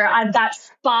paper. I've got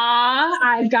spa.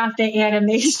 I've got the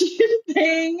animation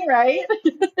thing, right?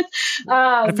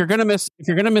 If you're gonna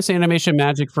miss Animation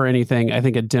Magic for anything, I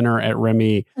think a dinner at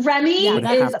Remy. Remy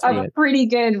is a pretty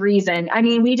good reason. I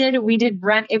mean, we did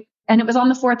rent it, and it was on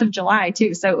the 4th of July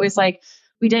too. So it was like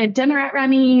we did dinner at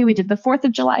Remy. We did the 4th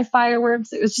of July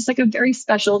fireworks. It was just like a very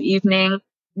special evening.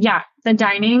 Yeah, the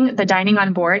dining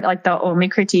on board, like the only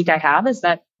critique I have is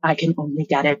that I can only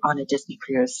get it on a Disney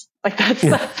cruise. Like that's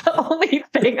the only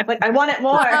thing. I'm like, I want it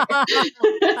more.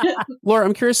 Laura,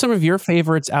 I'm curious some of your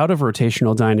favorites out of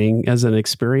rotational dining as an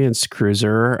experienced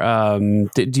cruiser.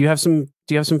 Do you have some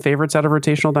favorites out of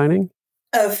rotational dining?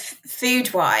 Of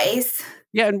food wise?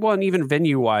 Yeah, and even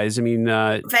venue wise. I mean,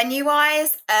 venue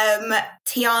wise,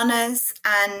 Tiana's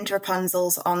and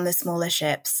Rapunzel's on the smaller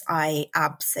ships, I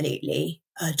absolutely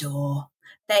adore.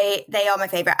 They are my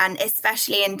favorite, and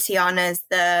especially in Tiana's,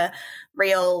 the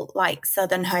real like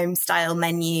Southern home style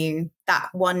menu. That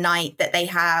one night that they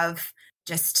have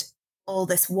just all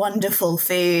this wonderful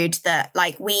food that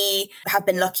like we have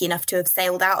been lucky enough to have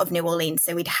sailed out of New Orleans,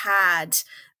 so we'd had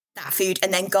that food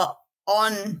and then got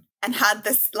on and had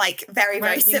this like very,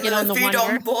 very similar food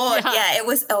on board. Yeah, it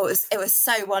was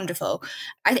so wonderful.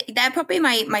 I think they're probably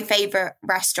my favorite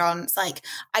restaurants. Like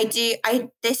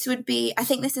this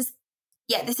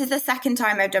is the second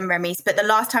time I've done Remy's, but the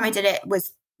last time I did it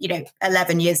was,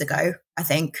 11 years ago, I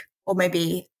think, or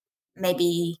maybe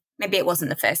maybe it wasn't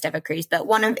the first ever cruise, but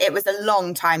it was a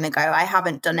long time ago. I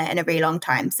haven't done it in a really long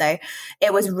time. So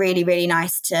it was really, really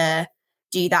nice to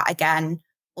do that again.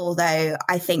 Although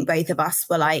I think both of us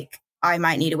were like, I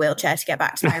might need a wheelchair to get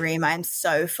back to my room. I am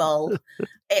so full.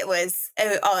 It was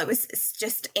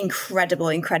just incredible,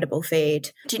 incredible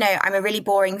food. Do you know, I'm a really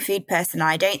boring food person.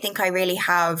 I don't think I really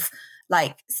have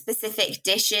like specific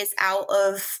dishes out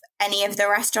of any of the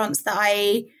restaurants that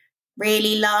I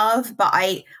really love, but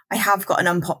I have got an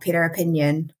unpopular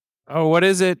opinion. Oh, what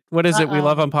is it? What is it? We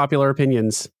love unpopular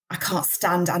opinions. I can't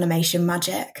stand animation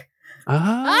magic.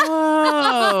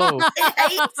 Oh,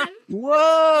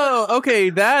 whoa.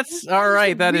 Okay, that's all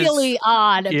right. That is really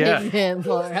odd opinion,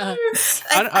 Laura.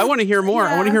 I want to hear more.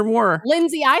 I want to hear more.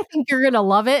 Lindsay, I think you're going to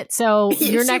love it. So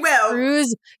your next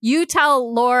cruise, you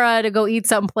tell Laura to go eat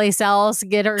someplace else,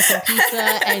 get her some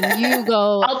pizza, and you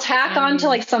go. I'll tack on to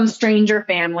like some stranger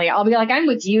family. I'll be like, I'm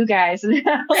with you guys.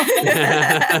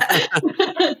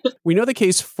 We know the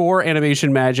case for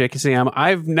animation magic, Sam.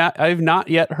 I've not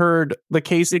yet heard the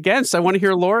case against. I want to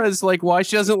hear Laura's like why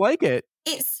she doesn't like it.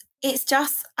 It's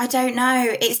just, I don't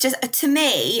know. It's just, to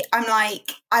me, I'm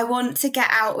like, I want to get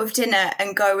out of dinner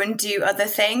and go and do other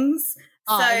things.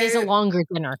 Oh, so, it is a longer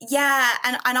dinner. Yeah,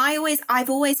 and I've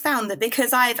always found that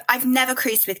because I've never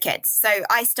cruised with kids. So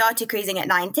I started cruising at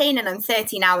 19 and I'm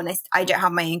 30 now and I don't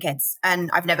have my own kids.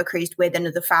 And I've never cruised with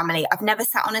another family. I've never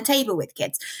sat on a table with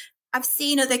kids. I've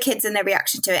seen other kids and their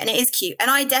reaction to it, and it is cute.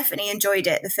 And I definitely enjoyed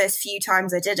it the first few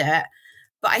times I did it.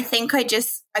 But I think I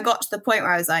got to the point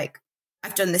where I was like,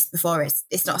 I've done this before.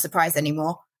 It's not a surprise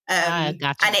anymore.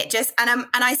 Gotcha. And it just, and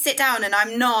I sit down and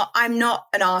I'm not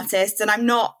an artist and I'm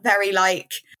not very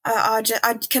like,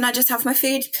 can I just have my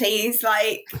food, please?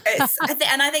 Like,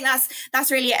 and I think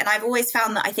that's really it. And I've always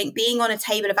found that I think being on a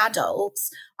table of adults,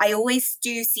 I always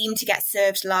do seem to get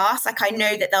served last. Like I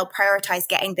know that they'll prioritize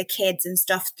getting the kids and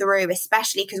stuff through,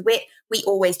 especially because we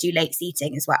always do late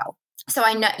seating as well. So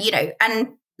I know, you know,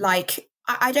 and like,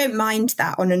 I don't mind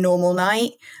that on a normal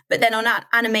night, but then on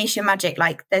Animation Magic,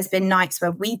 like there's been nights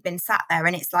where we've been sat there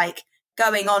and it's like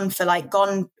going on for like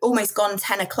almost gone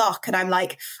 10 o'clock. And I'm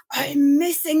like, I'm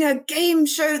missing a game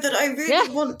show that I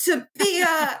really want to be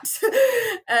at.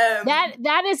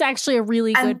 That is actually a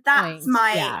really good point.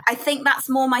 I think that's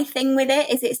more my thing with it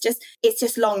is it's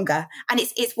just longer. And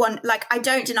it's one, like, I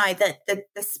don't deny that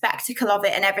the spectacle of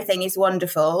it and everything is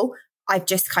wonderful. I've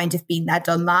just kind of been there,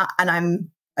 done that, and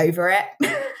I'm over it.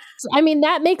 I mean,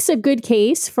 that makes a good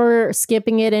case for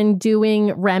skipping it and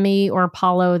doing Remy or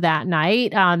Apollo that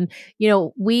night. You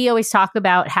know, we always talk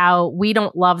about how we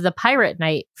don't love the pirate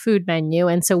night food menu.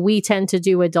 And so we tend to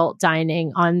do adult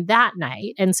dining on that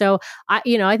night. And so, I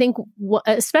think,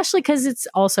 especially because it's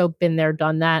also been there,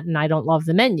 done that, and I don't love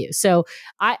the menu. So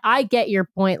I get your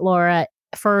point, Laura.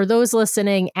 For those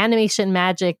listening, Animation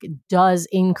Magic does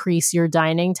increase your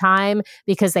dining time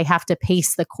because they have to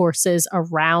pace the courses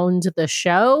around the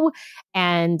show.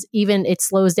 And even it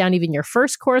slows down even your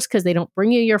first course because they don't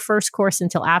bring you your first course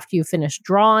until after you finish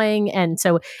drawing. And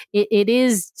so it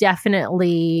is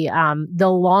definitely the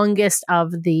longest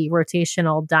of the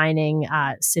rotational dining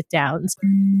sit downs.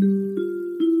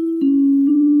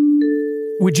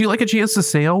 Would you like a chance to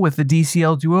sail with the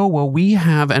DCL Duo? Well, we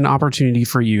have an opportunity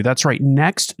for you. That's right.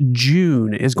 Next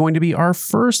June is going to be our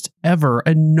first ever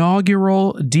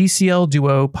inaugural DCL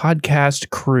Duo podcast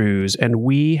cruise. And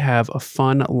we have a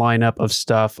fun lineup of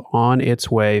stuff on its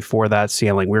way for that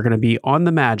sailing. We're going to be on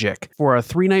the Magic for a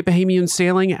 3-night Bahamian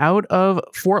sailing out of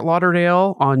Fort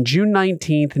Lauderdale on June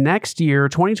 19th next year,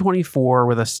 2024,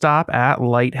 with a stop at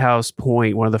Lighthouse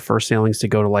Point, one of the first sailings to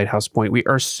go to Lighthouse Point. We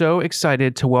are so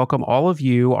excited to welcome all of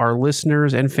you, our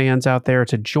listeners and fans out there,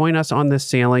 to join us on this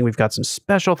sailing. We've got some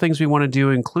special things we want to do,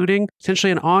 including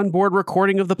potentially an onboard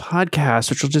recording of the podcast,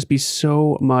 which will just be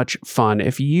so much fun.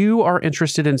 If you are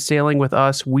interested in sailing with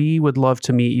us, we would love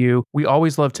to meet you. We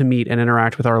always love to meet and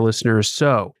interact with our listeners.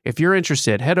 So if you're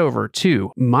interested, head over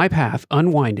to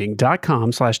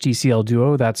mypathunwinding.com/DCL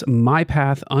Duo. That's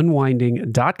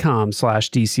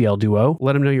mypathunwinding.com/DCL Duo.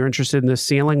 Let them know you're interested in this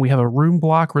sailing. We have a room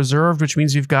block reserved, which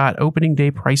means we've got opening day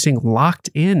pricing locked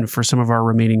in for some of our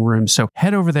remaining rooms. So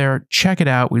head over there, check it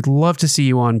out. We'd love to see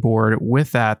you on board.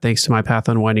 With that, thanks to My Path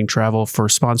Unwinding Travel for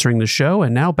sponsoring the show.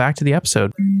 And now back to the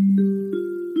episode.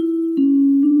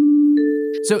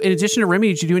 So in addition to Remy,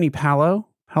 did you do any Palo?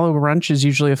 Palo brunch is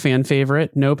usually a fan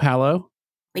favorite. No Palo?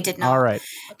 We did not. All right.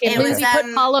 Okay, Lindsay,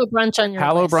 put Palo brunch on your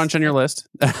Palo list. brunch on your list.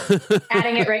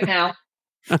 Adding it right now.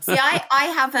 See, I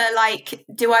have a like,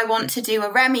 do I want to do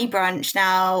a Remy brunch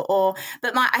now?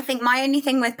 I think my only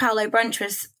thing with Paolo brunch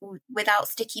was without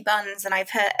sticky buns, and I've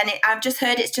just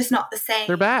heard it's just not the same.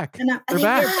 They're back. They're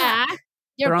back.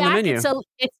 They're on the menu.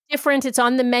 It's different. It's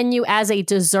on the menu as a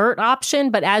dessert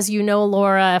option, but as you know,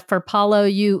 Laura, for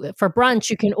brunch,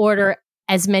 you can order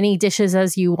as many dishes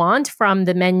as you want from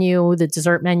the menu, the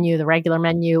dessert menu, the regular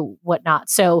menu, whatnot.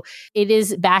 So it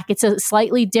is back. It's a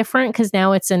slightly different because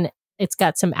now it's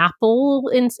got some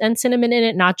apple and cinnamon in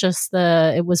it, not just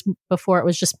before it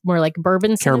was just more like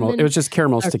bourbon caramel. cinnamon. It was just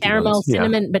caramel sticky ones.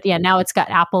 Cinnamon. But yeah, now it's got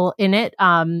apple in it.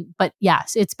 But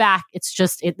yes, it's back. It's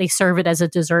just, they serve it as a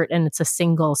dessert and it's a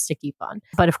single sticky bun.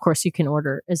 But of course you can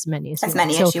order as many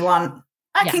as you want.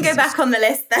 I can go back on the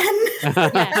list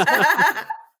then.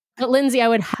 But Lindsay, I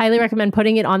would highly recommend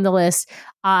putting it on the list.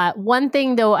 One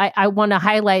thing, though, I want to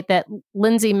highlight that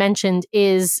Lindsay mentioned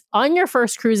is on your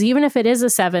first cruise, even if it is a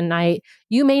 7-night,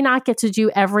 you may not get to do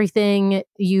everything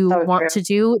you want to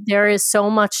do. There is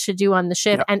so much to do on the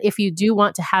ship. Yep. And if you do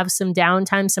want to have some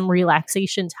downtime, some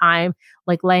relaxation time,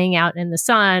 like laying out in the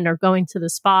sun or going to the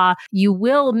spa, you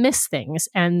will miss things,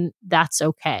 and that's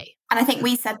okay. And I think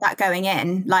we said that going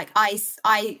in. Like I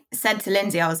said to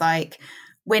Lindsay, I was like,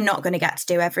 we're not going to get to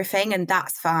do everything, and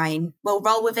that's fine. We'll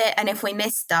roll with it. And if we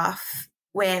miss stuff,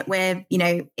 we're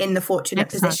in the fortunate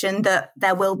position that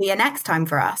there will be a next time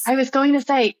for us. I was going to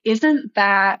say, isn't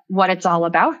that what it's all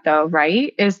about though,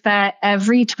 right? Is that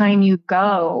every time you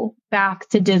go back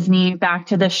to Disney, back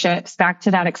to the ships, back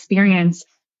to that experience,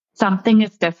 something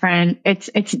is different. It's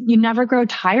you never grow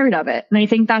tired of it. And I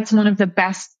think that's one of the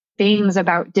best things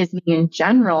about Disney in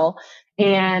general.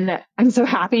 And I'm so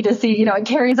happy to see, it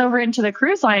carries over into the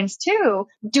cruise lines too.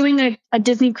 Doing a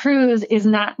Disney cruise is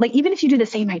not like, even if you do the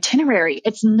same itinerary,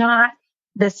 it's not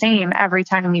the same every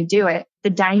time you do it.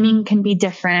 The dining can be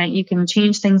different. You can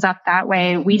change things up that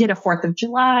way. We did a 4th of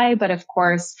July, but of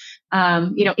course,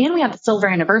 and we had the silver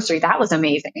anniversary. That was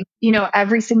amazing.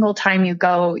 Every single time you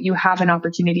go, you have an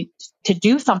opportunity to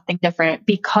do something different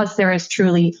because there is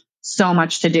truly so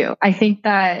much to do. I think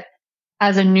that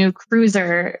as a new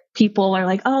cruiser, people are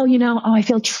like, I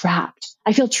feel trapped.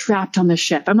 I feel trapped on the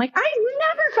ship. I'm like, I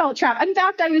never felt trapped. In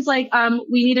fact, I was like,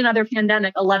 we need another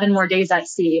pandemic, 11 more days at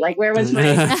sea. Like, where was my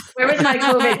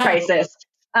COVID crisis?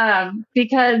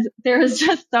 Because there is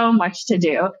just so much to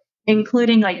do,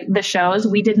 including like the shows.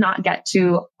 We did not get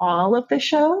to all of the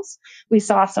shows. We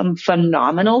saw some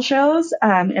phenomenal shows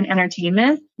and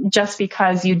entertainment, just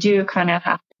because you do kind of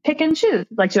have to pick and choose.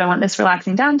 Like, do I want this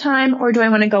relaxing downtime, or do I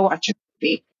want to go watch a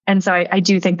movie? And so I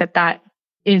do think that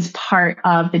is part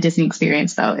of the Disney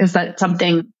experience, though, is that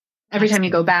something every time you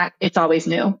go back, it's always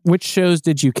new. Which shows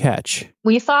did you catch?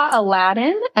 We saw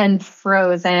Aladdin and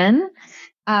Frozen.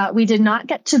 We did not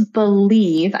get to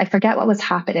Believe. I forget what was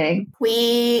happening.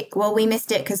 We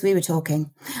missed it because we were talking.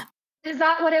 Is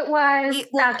that what it was?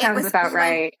 That sounds about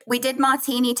right. We did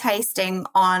martini tasting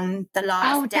on the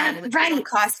last day, which was on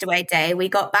Castaway Day. We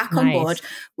got back on board.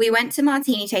 We went to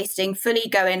martini tasting, fully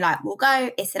going like, we'll go.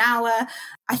 It's an hour.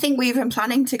 I think we were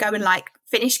planning to go and like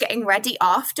finish getting ready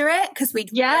after it because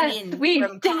we'd run in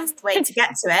from Castaway to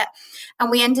get to it. And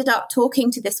we ended up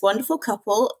talking to this wonderful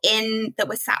couple that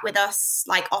was sat with us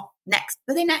like next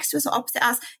to us or opposite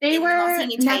us. They were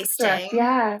martini tasting.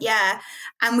 Yeah.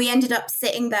 And we ended up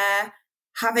sitting there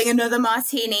having another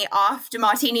martini after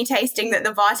martini tasting that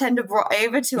the bartender brought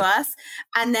over to us,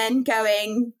 and then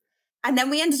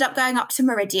we ended up going up to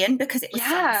Meridian because it was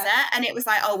sunset, and it was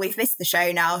like, we've missed the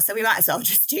show now, so we might as well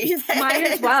just do this. Might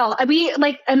as well.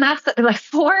 And that's like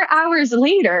 4 hours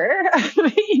later,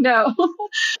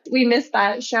 we missed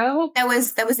that show. There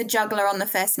was a juggler on the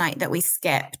first night that we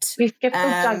skipped. We skipped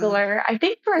the juggler, I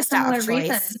think for a similar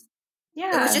reason.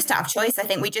 Yeah. It was just out of choice. I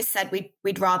think we just said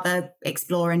we'd rather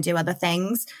explore and do other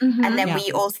things. Mm-hmm. And then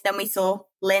we saw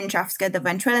Lynn Trafsker, the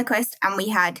ventriloquist, and we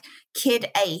had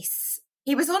Kid Ace.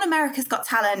 He was on America's Got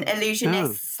Talent,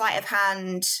 illusionist, sleight of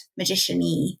hand,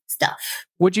 magician-y stuff.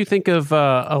 What'd you think of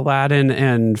Aladdin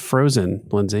and Frozen,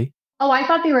 Lindsay? Oh, I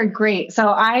thought they were great. So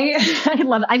I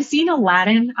love it. I've seen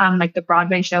Aladdin, like the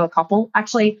Broadway show, a couple.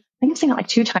 Actually, I think I've seen it like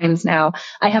 2 times now.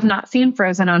 I have not seen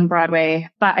Frozen on Broadway,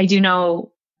 but I do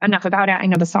know enough about it. I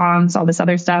know the songs, all this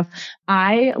other stuff.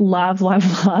 I love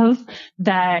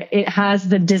that it has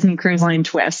the Disney Cruise Line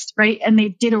twist, right? And they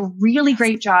did a really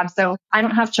great job. So I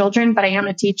don't have children, but I am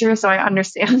a teacher, so I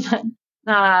understand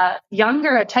that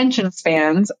younger attention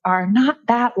spans are not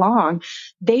that long.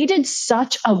 They did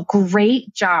such a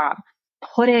great job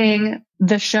putting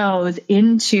the shows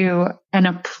into an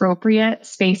appropriate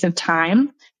space of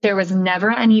time. There was never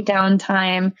any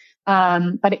downtime.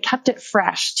 But it kept it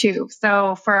fresh too.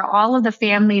 So for all of the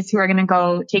families who are going to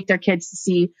go take their kids to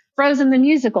see Frozen the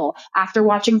musical after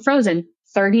watching Frozen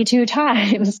 32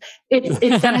 times, it's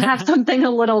going to have something a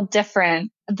little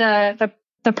different. The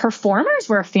the performers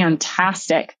were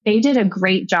fantastic. They did a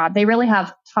great job. They really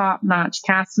have top-notch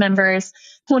cast members.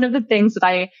 One of the things that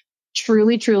I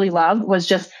truly, truly loved was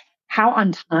just how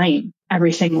on time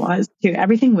everything was too.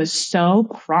 Everything was so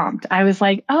prompt. I was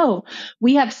like, oh,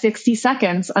 we have 60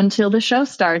 seconds until the show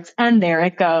starts. And there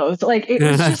it goes. Like, it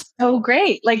was just so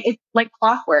great. Like, it's like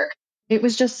clockwork. It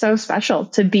was just so special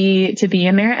to be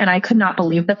in there. And I could not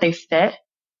believe that they fit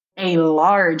a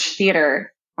large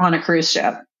theater on a cruise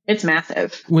ship. It's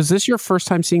massive. Was this your first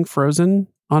time seeing Frozen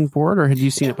on board, or had you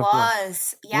seen it before? It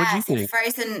was, yeah. So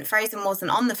Frozen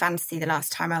wasn't on the Fantasy the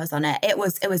last time I was on it. It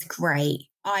was great.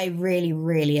 I really,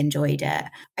 really enjoyed it.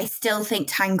 I still think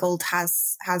Tangled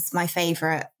has my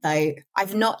favourite, though.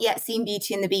 I've not yet seen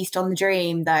Beauty and the Beast on the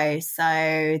Dream, though,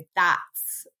 so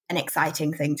that's an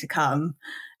exciting thing to come.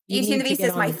 Beauty and the Beast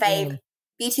is my favourite.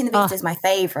 Beauty and the Beast is my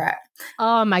favourite.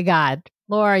 Oh my God.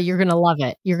 Laura, you're going to love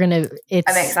it.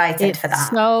 I'm excited for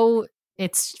that. So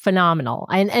it's phenomenal.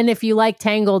 And if you like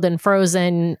Tangled and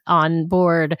Frozen on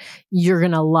board, you're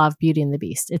going to love Beauty and the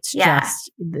Beast. It's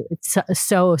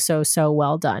so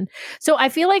well done. So I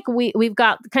feel like we've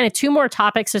got kind of two more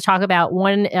topics to talk about.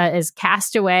 One is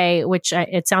Castaway, which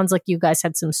it sounds like you guys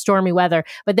had some stormy weather.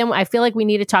 But then I feel like we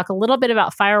need to talk a little bit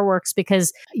about fireworks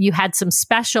because you had some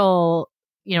special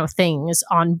things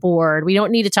on board. We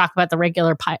don't need to talk about the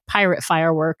regular pirate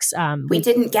fireworks. We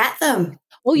didn't get them.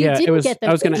 Oh, you didn't get them.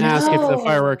 I was going to ask if the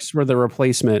fireworks were the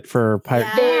replacement for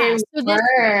pirate.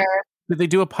 Yeah. Did they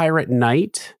do a pirate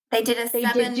night? They did It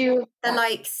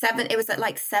was at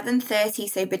like 7:30.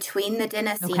 So between the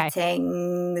dinner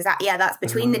seatings, that's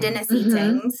between the dinner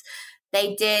seatings.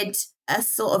 They did a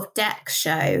sort of deck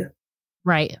show,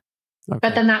 right? Okay.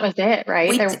 But then that was it,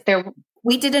 right?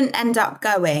 We didn't end up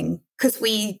going because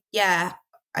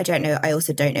I don't know. I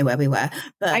also don't know where we were.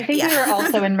 But I think we were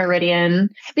also in Meridian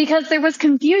because there was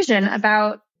confusion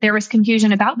about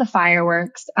the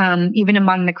fireworks, even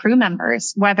among the crew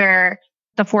members, whether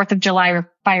the 4th of July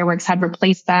fireworks had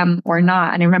replaced them or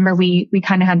not. And I remember we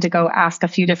kind of had to go ask a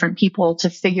few different people to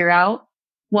figure out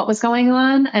what was going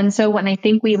on. And so when I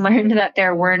think we learned that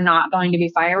there were not going to be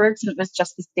fireworks, it was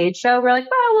just the stage show, we're like,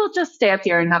 well, we'll just stay up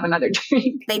here and have another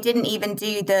drink. They didn't even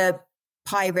do the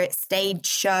pirate stage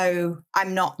show. I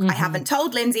haven't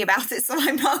told Lindsay about it, so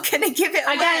I'm not going to give it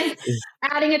away. Again,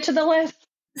 adding it to the list.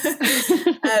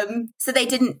 So they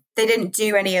didn't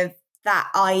do any of that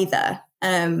either. So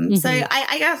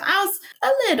I guess I was a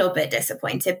little bit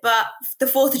disappointed, but the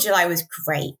 4th of July was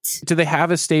great. Did they have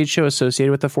a stage show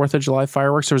associated with the 4th of July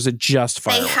fireworks, or was it just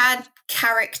fireworks? They had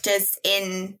characters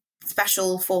in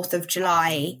special 4th of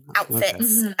July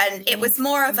outfits, and it was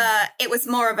more of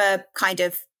a kind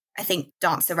of, I think,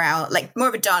 dance around, like more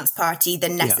of a dance party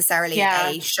than necessarily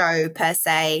a show per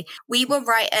se. We were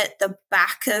right at the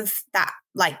back of that,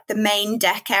 like the main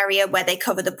deck area where they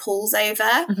cover the pools over.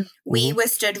 Mm-hmm. We were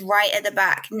stood right at the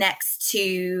back next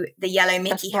to the yellow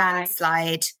Mickey hand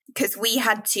slide because we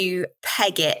had to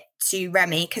peg it to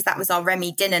Remy because that was our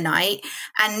Remy dinner night.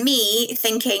 And me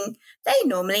thinking they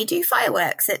normally do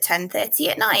fireworks at 10:30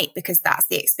 at night because that's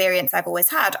the experience I've always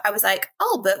had. I was like,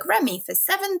 I'll book Remy for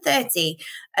 7:30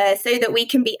 so that we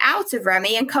can be out of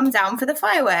Remy and come down for the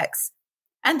fireworks.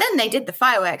 And then they did the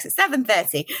fireworks at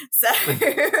 7:30. So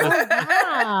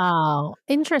wow,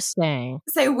 interesting.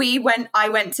 So I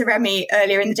went to Remy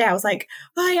earlier in the day. I was like,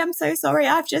 I am so sorry.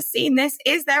 I've just seen this.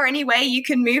 Is there any way you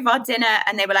can move our dinner?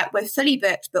 And they were like, we're fully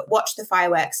booked, but watch the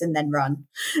fireworks and then run.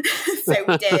 So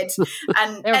we did.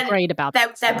 And they're great about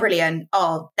that. They're brilliant.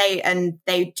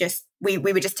 We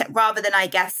were just, rather than, I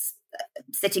guess,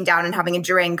 sitting down and having a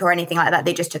drink or anything like that,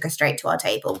 they just took us straight to our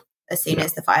table as soon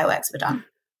as the fireworks were done.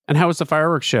 And how was the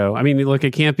fireworks show? I mean, look,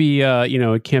 it can't be,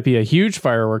 it can't be a huge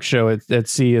fireworks show at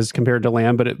sea as compared to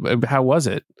land, but how was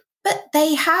it? But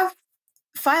they have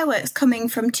fireworks coming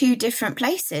from 2 different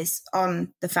places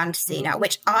on the Fantasy now,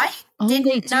 which I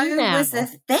didn't know was a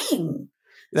thing.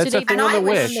 That's a thing on the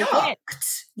Wish.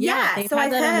 Shocked. Yeah, so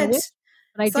I'd heard.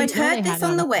 I'd heard this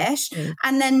on the Wish,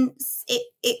 and then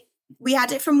we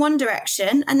had it from one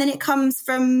direction, and then it comes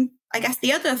from, I guess,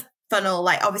 the other funnel.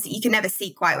 Like, obviously you can never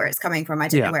see quite where it's coming from. I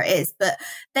don't know where it is, but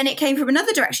then it came from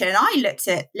another direction, and I looked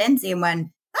at Lindsay and went,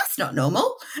 that's not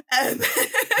normal.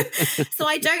 So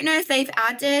I don't know if they've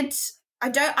added, I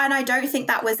don't think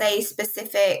that was a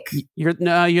specific. You're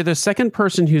the second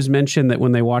person who's mentioned that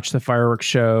when they watched the fireworks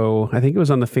show. I think it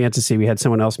was on the Fantasy. We had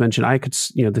someone else mention, I could,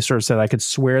 they sort of said I could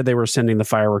swear they were sending the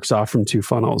fireworks off from 2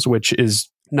 funnels, which is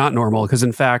not normal. Because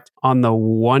in fact, on the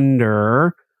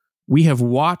Wonder, we have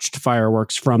watched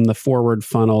fireworks from the forward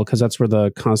funnel because that's where the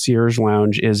concierge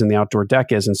lounge is and the outdoor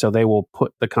deck is. And so they will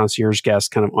put the concierge guests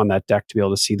kind of on that deck to be able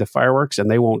to see the fireworks. And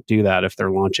they won't do that if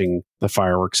they're launching the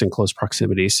fireworks in close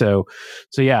proximity. So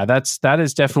yeah, that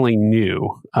is definitely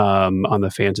new on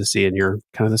the Fantasy. And you're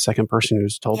kind of the second person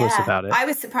who's told us about it. I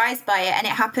was surprised by it. And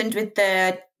it happened with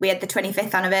we had the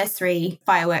 25th anniversary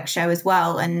fireworks show as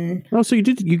well. And so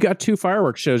you got 2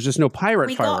 fireworks shows, just no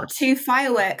pirate fireworks. We got 2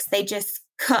 fireworks.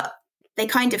 They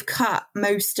kind of cut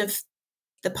most of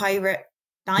the pirate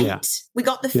night. Yeah. We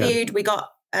got the food, we got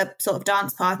a sort of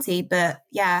dance party, but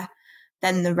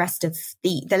then the rest of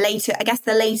the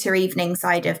later evening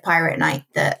side of pirate night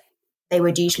that they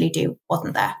would usually do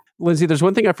wasn't there. Lindsay, there's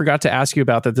one thing I forgot to ask you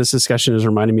about that this discussion is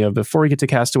reminding me of. Before we get to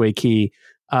Castaway Cay,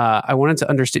 I wanted to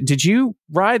understand, did you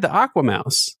ride the Aqua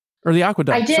Mouse or the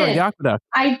Aqueduct? I did. Sorry, the Aqueduct.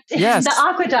 Yes. The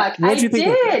Aqueduct. What did you think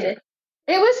of it?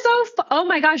 It was oh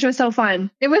my gosh, it was so fun.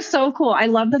 It was so cool. I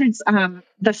love that it's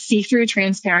the see-through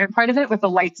transparent part of it with the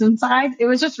lights inside. It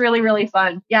was just really, really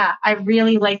fun. Yeah, I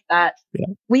really liked that. Yeah.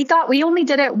 We thought we only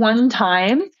did it one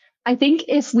time. I think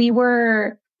if we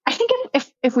were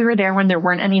there when there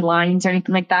weren't any lines or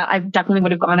anything like that, I definitely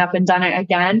would have gone up and done it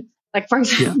again. Like, for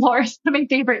example, one of my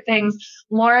favorite things,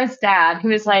 Laura's dad,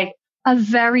 who is like a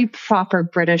very proper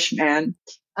British man.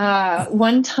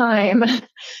 One time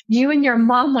you and your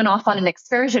mom went off on an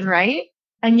excursion, right?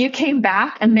 And you came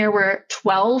back and there were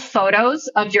 12 photos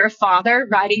of your father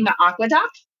riding the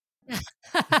aqueduct.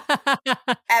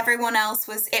 Everyone else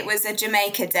it was a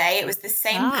Jamaica day. It was the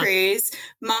same cruise.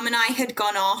 Mom and I had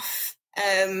gone off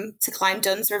to climb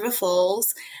Dunn's River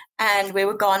Falls, and we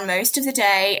were gone most of the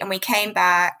day, and we came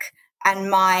back,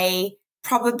 and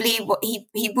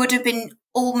he would have been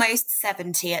almost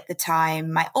 70 at the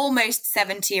time. My almost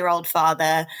 70-year-old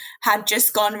father had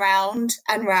just gone round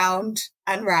and round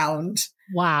and round.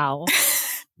 Wow.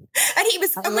 And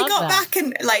we got back,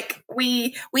 and like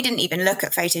we didn't even look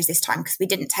at photos this time because we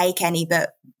didn't take any,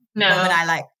 but Mum and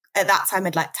I at that time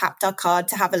had tapped our card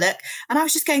to have a look, and I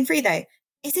was just going through though,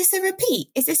 is this a repeat?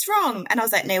 Is this wrong? And I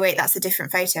was like, no, wait, that's a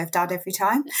different photo of Dad every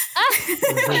time.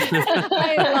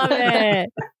 I love it.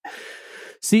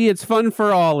 See, it's fun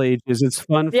for all ages. It's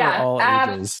fun for all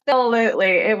ages.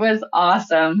 Absolutely. It was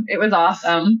awesome.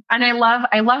 And I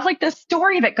love like the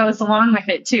story that goes along with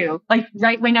it too. Like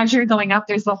right when as you're going up,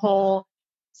 there's the whole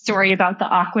story about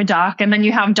the aqueduct, and then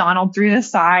you have Donald through the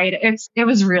side. It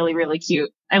was really, really cute.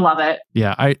 I love it.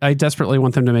 Yeah, I desperately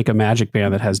want them to make a magic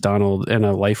band that has Donald in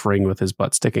a life ring with his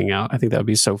butt sticking out. I think that would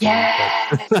be so fun.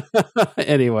 Yeah.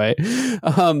 Anyway,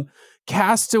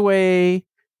 Castaway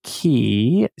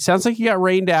Cay. Sounds like you got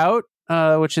rained out,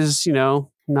 which is,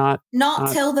 not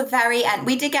till the very end.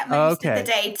 We did get most of the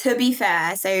day, to be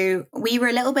fair. So we were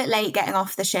a little bit late getting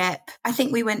off the ship. I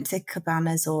think we went to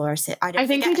Cabanas I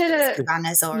think we did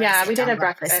Cabanas or we did a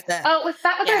breakfast. Was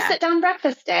that a sit-down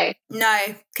breakfast day? No,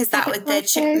 because that was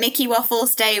the Mickey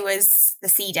Waffles day was the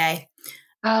sea day.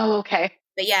 Oh, okay.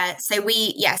 But so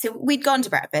we'd gone to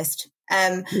breakfast,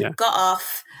 got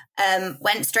off,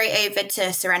 went straight over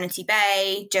to Serenity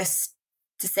Bay, just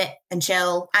to sit and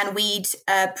chill, and we'd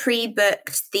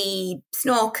pre-booked the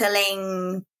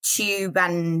snorkeling, tube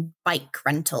and bike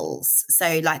rentals,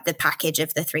 so like the package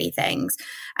of the 3 things.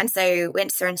 And so went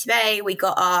to Serenity Bay, we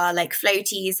got our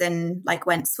floaties and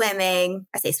went swimming.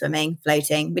 I say swimming,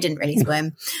 floating, we didn't really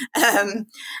swim.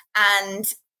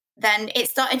 And then it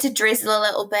started to drizzle a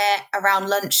little bit around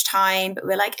lunchtime, but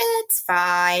we're like, it's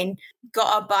fine.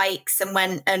 Got our bikes and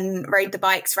went and rode the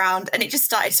bikes round, and it just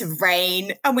started to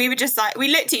rain. And we were just we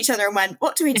looked at each other and went,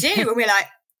 what do we do? And we're like,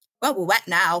 well, we're wet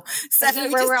now. So we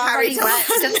just carried on.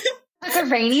 It's a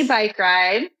rainy bike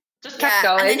ride. Just kept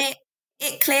going. And then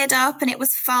it cleared up and it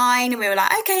was fine. And we were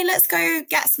like, okay, let's go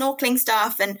get snorkeling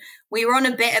stuff. And we were on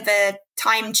a bit of a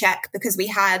time check because we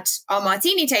had our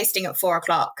martini tasting at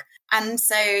 4:00. And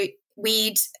so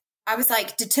I was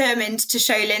determined to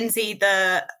show Lindsay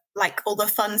all the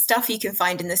fun stuff you can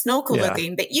find in the snorkel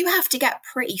lagoon, but you have to get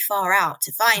pretty far out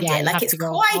to find it. It's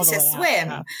quite a swim.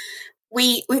 Yeah.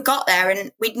 We got there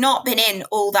and we'd not been in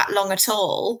all that long at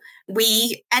all.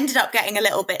 We ended up getting a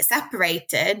little bit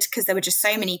separated because there were just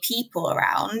so many people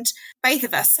around. Both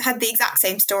of us had the exact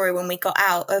same story when we got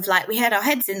out of we had our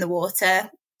heads in the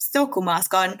water, snorkel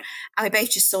mask on, and we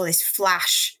both just saw this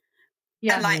flash.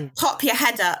 Yeah. And pop your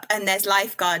head up and there's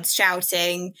lifeguards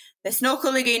shouting, the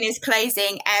snorkel lagoon is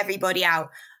closing, everybody out.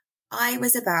 I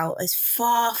was about as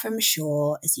far from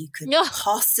shore as you could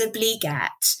possibly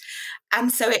get.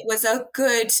 And so it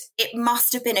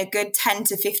must have been a good 10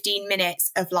 to 15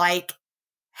 minutes of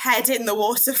head in the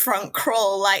waterfront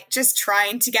crawl, just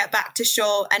trying to get back to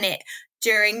shore. And it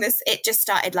during this, it just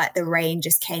started like the rain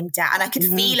just came down and I could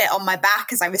feel it on my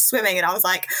back as I was swimming. And I was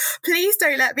like, please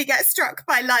don't let me get struck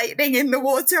by lightning in the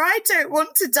water. I don't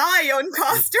want to die on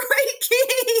Castaway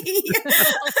Key.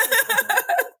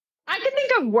 I could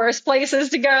think of worse places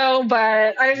to go,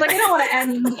 but I was like, I don't want to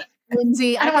end.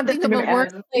 Lindsay, I don't think of a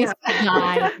worse place to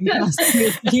die.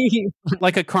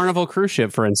 Like a Carnival cruise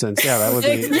ship, for instance. Yeah, that would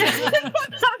be.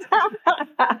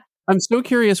 I'm so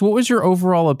curious. What was your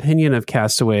overall opinion of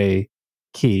Castaway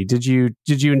Key? Did you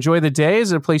enjoy the day?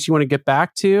 Is it a place you want to get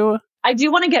back to? I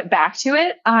do want to get back to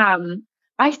it. I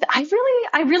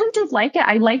really did like it.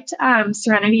 I liked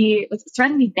Serenity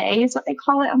Bay is what they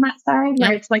call it on that side,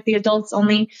 where it's like the adults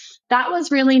only. That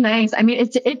was really nice. I mean,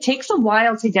 it takes a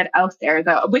while to get out there,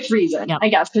 though, with reason, I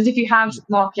guess, because if you have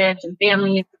small kids and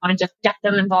families, you want to just get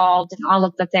them involved in all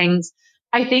of the things.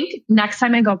 I think next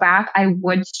time I go back, I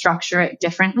would structure it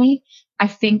differently. I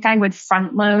think I would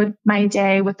front load my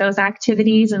day with those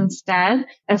activities instead,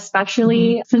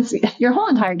 especially since your whole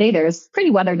entire day there is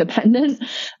pretty weather dependent.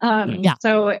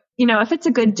 So, if it's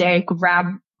a good day, grab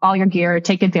all your gear,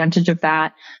 take advantage of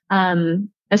that.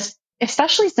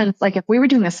 Especially since like if we were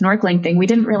doing a snorkeling thing, we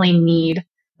didn't really need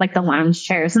like the lounge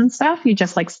chairs and stuff. You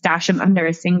just like stash them under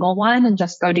a single one and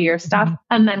just go do your stuff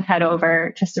and then head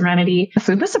over to Serenity. The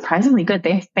food was surprisingly good.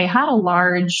 They had a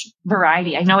large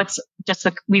variety. I know it's just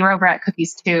we were over at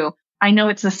Cookies too. I know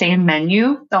it's the same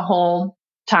menu the whole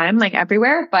time, like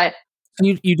everywhere, but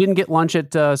you didn't get lunch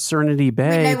at Serenity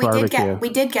Bay barbecue. We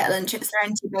did get lunch at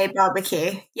Serenity Bay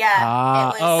barbecue.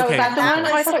 Yeah. Okay. Was that the one?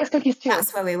 I thought it was Cookies too.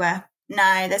 That's where we were.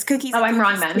 No, there's Cookies. Oh, I'm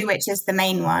wrong then. Which is the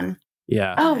main one.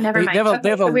 Yeah. Oh, never mind.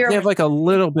 They have like a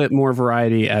little bit more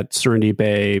variety at Serenity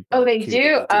Bay. Oh, they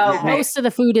do. Oh, okay. Most of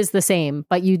the food is the same,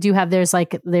 but you do have there's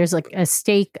like a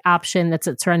steak option that's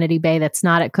at Serenity Bay that's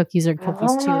not at Cookies or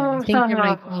Cookies too. I think there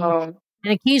might be,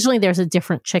 and occasionally there's a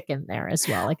different chicken there as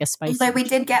well, like a spicy. So we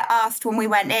did get asked when we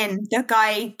went in. The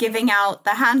guy giving out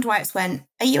the hand wipes went,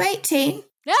 "Are you 18?"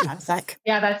 Yeah, I was like,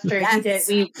 "Yeah, that's true." Yes.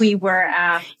 We did. We were.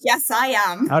 Yes, I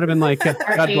am. I would have been like,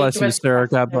 "God bless you, sir.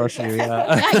 God bless you."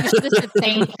 Yeah.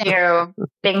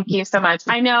 Thank you so much.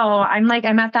 I know. I'm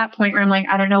at that point where I'm like,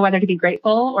 I don't know whether to be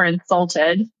grateful or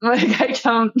insulted. Like, I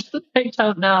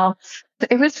don't know.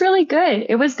 It was really good.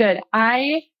 It was good.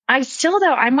 I still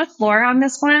though, I'm with Laura on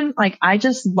this one. Like, I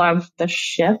just love the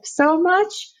ship so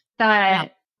much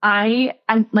that I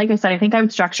like I said, I think I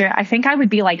would structure it. I think I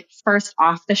would be like first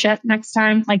off the ship next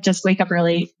time, like just wake up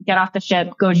early, get off the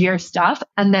ship, go do your stuff.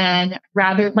 And then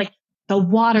rather like the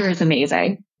water is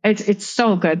amazing. It's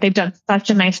so good. They've done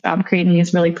such a nice job creating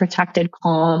these really protected,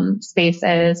 calm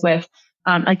spaces with,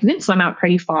 like you can swim out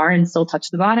pretty far and still touch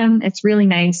the bottom. It's really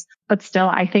nice, but still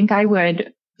I think I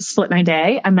would split my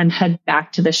day and then head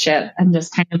back to the ship and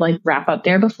just kind of like wrap up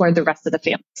there before the rest of the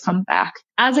families come back.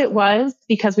 As it was,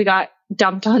 because we got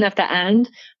dumped on at the end,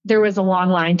 there was a long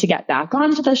line to get back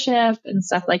onto the ship and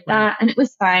stuff like that. And it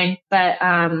was fine. But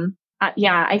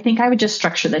I think I would just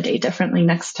structure the day differently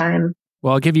next time.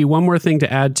 Well, I'll give you one more thing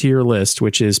to add to your list,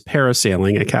 which is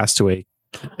parasailing at Castaway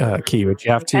Key, which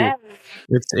you have to.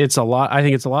 It's a lot. I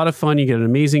think it's a lot of fun. You get an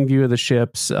amazing view of the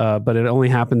ships, but it only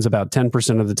happens about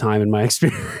 10% of the time in my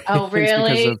experience. Oh,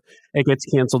 really? Because it gets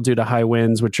canceled due to high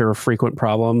winds, which are a frequent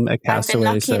problem at Castaway.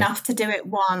 I've been lucky enough to do it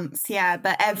once,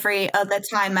 but every other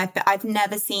time I've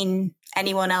never seen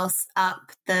anyone else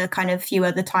up the kind of few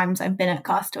other times I've been at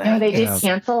Castaway. No, they did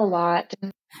cancel a lot.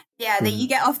 Yeah, you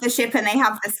get off the ship and they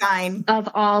have the sign of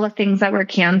all the things that were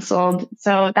canceled.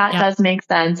 So that does make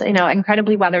sense.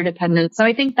 Incredibly weather dependent. So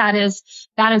I think that is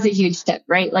a huge tip,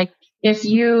 right? Like if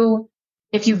you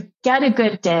get a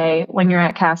good day when you're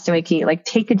at Castaway Key, like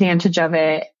take advantage of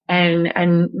it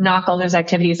and knock all those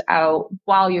activities out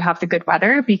while you have the good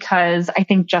weather, because I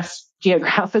think just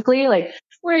geographically, like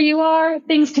where you are,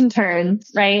 things can turn,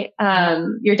 right?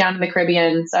 You're down in the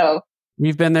Caribbean, so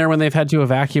we've been there when they've had to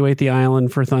evacuate the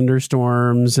island for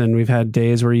thunderstorms, and we've had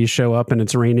days where you show up and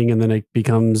it's raining and then it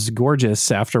becomes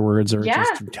gorgeous afterwards, or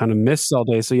just kind of mists all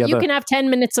day. So you can have 10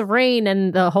 minutes of rain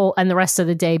and the rest of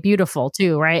the day beautiful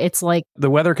too, right? It's like the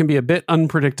weather can be a bit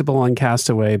unpredictable on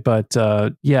Castaway, but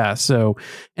So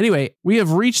anyway, we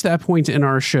have reached that point in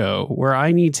our show where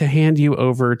I need to hand you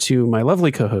over to my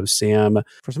lovely co-host Sam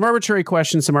for some arbitrary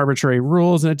questions, some arbitrary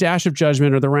rules, and a dash of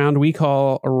judgment, or the round we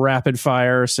call rapid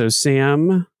fire. So Sam,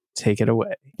 take it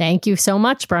away. Thank you so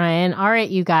much, Brian. All right,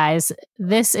 you guys,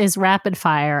 this is rapid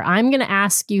fire. I'm going to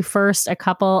ask you first a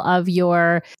couple of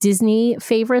your Disney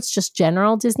favorites, just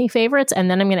general Disney favorites,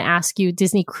 and then I'm going to ask you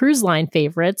Disney Cruise Line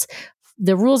favorites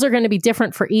the rules are going to be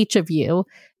different for each of you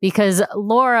because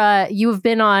Laura, you've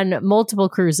been on multiple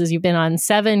cruises. You've been on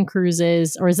 7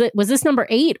 cruises, or was this number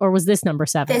 8 or was this number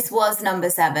 7? This was number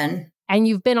 7. And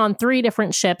you've been on 3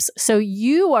 different ships. So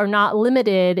you are not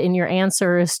limited in your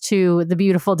answers to the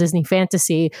beautiful Disney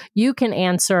fantasy. You can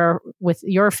answer with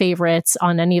your favorites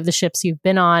on any of the ships you've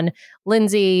been on.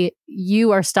 Lindsay,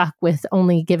 you are stuck with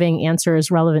only giving answers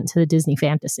relevant to the Disney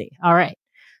fantasy. All right.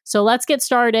 So let's get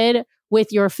started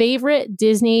with your favorite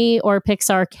Disney or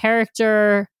Pixar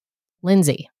character.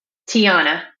 Lindsay.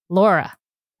 Tiana. Laura.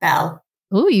 Belle.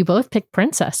 Ooh, you both picked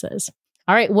princesses.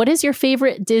 All right. What is your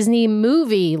favorite Disney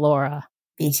movie, Laura?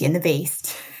 Beauty and the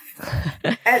Beast.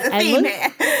 There's a theme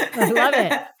here. I love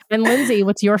it. And Lindsay,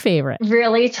 what's your favorite?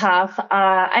 Really tough.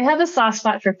 I have a soft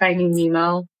spot for Finding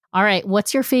Nemo. All right.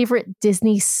 What's your favorite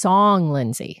Disney song,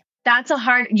 Lindsay? That's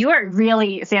you are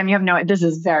really, Sam, you have this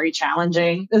is very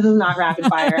challenging. This is not rapid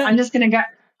fire. I'm going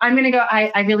to go,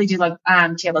 I really do like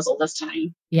Taylor's Oldest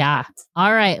Time. Yeah.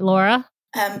 All right, Laura.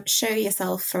 Show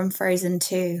Yourself from Frozen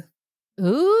 2.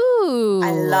 Ooh.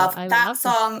 I love that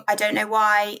song. I don't know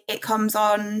why it comes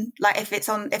on, like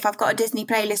if I've got a Disney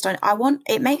playlist on,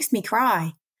 it makes me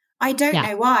cry. I don't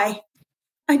know why.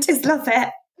 I just love it.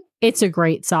 It's a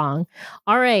great song.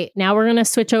 All right. Now we're going to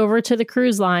switch over to the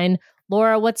cruise line.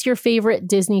 Laura, what's your favorite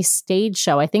Disney stage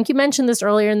show? I think you mentioned this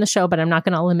earlier in the show, but I'm not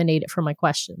going to eliminate it from my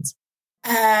questions.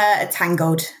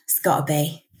 Tangled. It's got to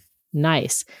be.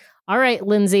 Nice. All right,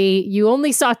 Lindsay, you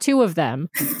only saw 2 of them,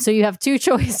 so you have 2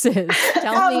 choices.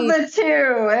 Tell me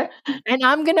the 2. And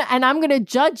I'm gonna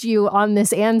judge you on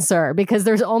this answer because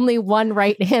there's only one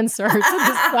right answer to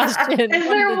this question. Is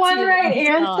there one right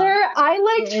answer?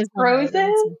 I liked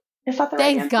Frozen. Is that the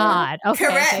right answer? Thank God. Okay,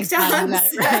 correct answer.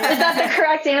 Right. Is that the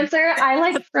correct answer? I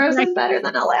like Frozen better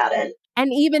than Aladdin.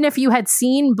 And even if you had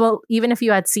seen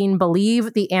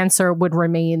Believe, the answer would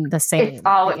remain the same. It's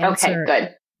all okay.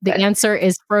 Good. The answer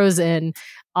is Frozen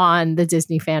on the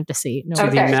Disney fantasy. To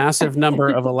the massive number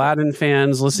of Aladdin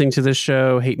fans listening to this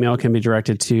show, hate mail can be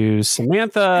directed to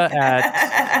Samantha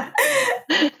at...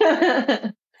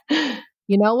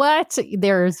 You know what?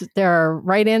 There are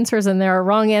right answers and there are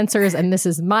wrong answers, and this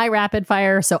is my rapid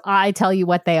fire, so I tell you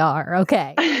what they are.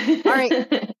 Okay. All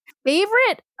right.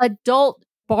 Favorite adult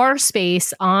bar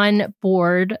space on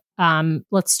board?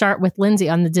 Let's start with Lindsay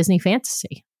on the Disney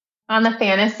fantasy. On the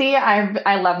fantasy,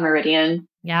 I love Meridian.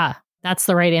 Yeah, that's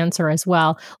the right answer as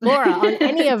well. Laura, on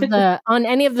any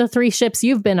of the 3 ships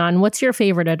you've been on, what's your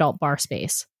favorite adult bar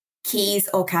space? Keys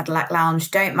or Cadillac Lounge.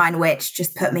 Don't mind which.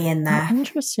 Just put me in there. Oh,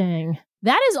 interesting.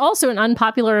 That is also an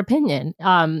unpopular opinion.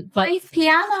 But live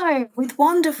piano with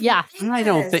wonderful. Yeah, I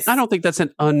don't think that's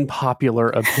an unpopular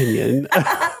opinion.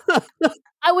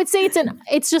 I would say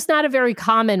it's just not a very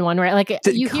common one, right? Like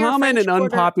you hear common and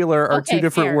unpopular are 2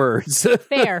 different words.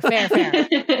 Fair.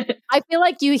 I feel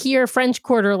like you hear French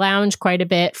Quarter Lounge quite a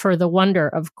bit for the Wonder,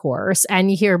 of course,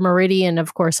 and you hear Meridian,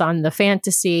 of course, on the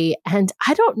Fantasy. And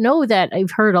I don't know that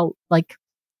I've heard a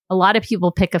lot of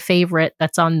people pick a favorite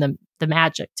that's on the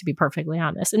Magic, to be perfectly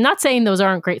honest. I'm not saying those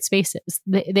aren't great spaces.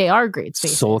 They are great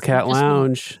spaces. Soul Cat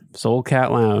Lounge.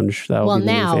 That would be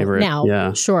my favorite.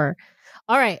 Now, sure.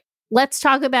 All right. Let's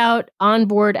talk about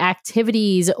onboard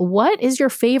activities. What is your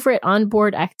favorite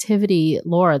onboard activity,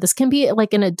 Laura? This can be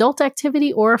like an adult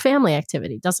activity or a family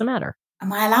activity. Doesn't matter.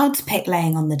 Am I allowed to pick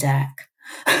laying on the deck?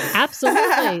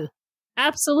 Absolutely.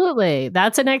 Absolutely.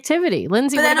 That's an activity.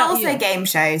 Lindsay, but what then about also you? Game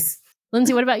shows.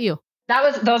 Lindsay, what about you?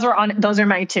 Those are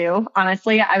my 2.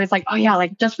 Honestly, I was like, oh yeah,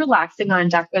 like just relaxing on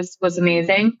deck was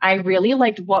amazing. I really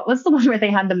liked, what was the one where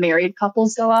they had the married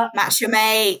couples go up? Match Your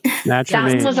Mate. That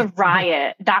one was a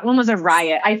riot. That one was a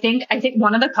riot. I think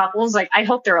one of the couples, like, I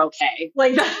hope they're okay.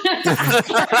 Like, if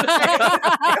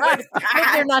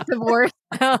they're not divorced.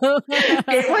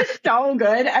 It was so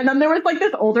good. And then there was like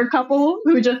this older couple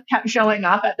who just kept showing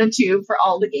up at the Tube for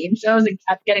all the game shows and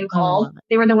kept getting called.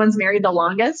 They were the ones married the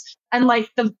longest. And like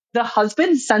the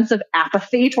husband's sense of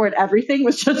apathy toward everything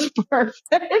was just perfect.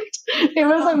 It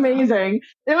was amazing.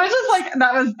 It was just like,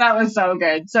 that was so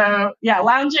good. So yeah,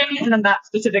 lounging and then that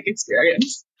specific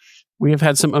experience. We have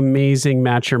had some amazing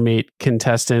Match Your Mate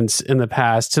contestants in the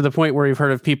past, to the point where we've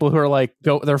heard of people who are like,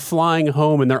 they're flying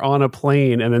home and they're on a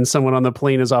plane, and then someone on the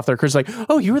plane is off their cruise like,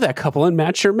 oh, you were that couple in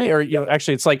Match Your Mate. Or,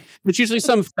 actually it's usually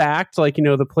some fact, like,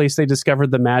 the place they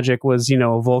discovered the magic was, a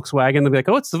Volkswagen. They'll be like,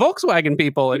 oh, it's the Volkswagen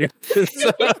people. And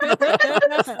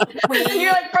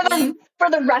you're like, for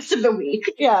the rest of the week.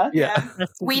 Yeah.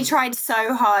 We tried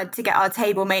so hard to get our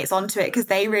table mates onto it because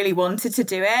they really wanted to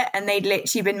do it. And they'd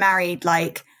literally been married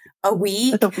like a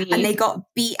week, Like a week. and they got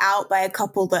beat out by a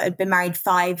couple that had been married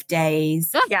 5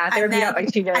 days. Yeah, they were beat out by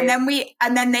 2 days.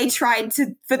 And then they tried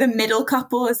for the middle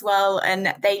couple as well,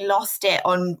 and they lost it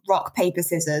on rock, paper,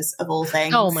 scissors of all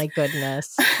things. Oh my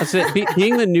goodness. That's it.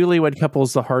 Being the newlywed couple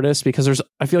is the hardest because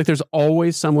I feel like there's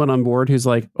always someone on board who's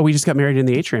like, oh, we just got married in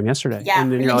the atrium yesterday. Yeah.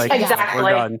 And then you're like, exactly.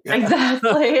 we're done.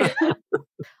 Exactly.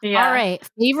 Yeah. All right.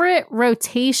 Favorite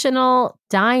rotational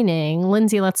dining.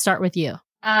 Lindsay, let's start with you.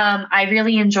 I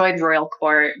really enjoyed Royal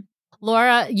Court.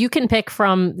 Laura, you can pick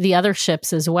from the other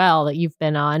ships as well that you've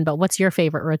been on, but what's your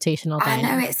favorite rotational dining?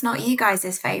 I know it's not you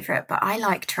guys' favorite, but I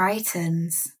like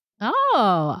Triton's.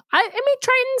 Oh, I mean,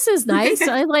 Triton's is nice.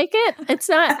 I like it. It's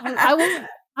not, I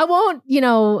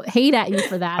won't, hate at you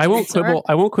for that. I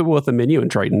won't quibble with the menu in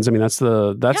Triton's. I mean, that's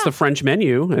the French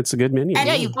menu. It's a good menu.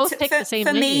 Yeah, you both pick the same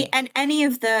for menu. me, and any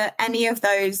of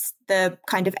those, the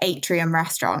kind of atrium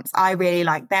restaurants, I really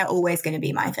like. They're always going to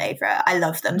be my favorite. I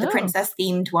love them. The princess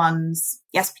themed ones.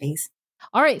 Yes, please.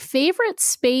 All right. Favorite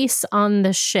space on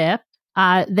the ship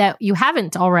that you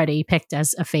haven't already picked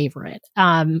as a favorite.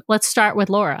 Let's start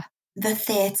with Laura. The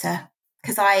theatre,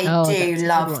 because I do that's a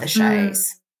love good the one.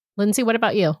 shows. Lindsay, what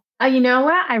about you? You know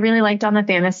what? I really liked on the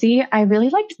Fantasy. I really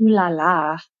liked Ooh La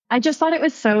La. I just thought it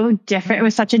was so different. It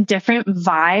was such a different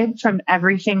vibe from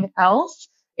everything else.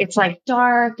 It's like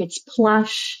dark, it's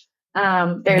plush.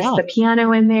 There's the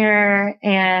piano in there.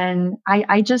 And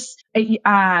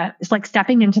it's like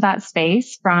stepping into that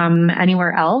space from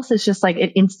anywhere else. It's just like,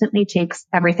 it instantly takes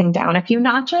everything down a few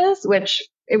notches, which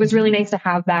it was really nice to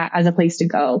have that as a place to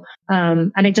go.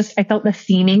 And I felt the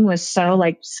theming was so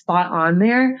like spot on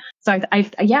there. So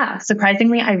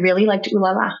surprisingly, I really liked Ooh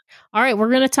La La. All right. We're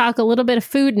going to talk a little bit of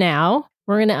food now.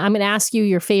 I'm going to ask you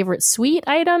your favorite sweet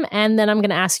item, and then I'm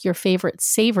going to ask your favorite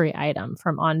savory item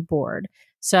from on board.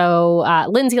 So,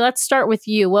 Lindsay, let's start with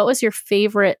you. What was your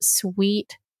favorite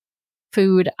sweet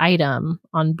food item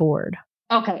on board?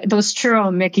 Okay, those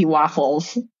churro Mickey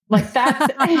waffles. Like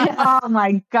that's, oh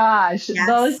my gosh. Yes.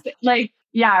 Those, like,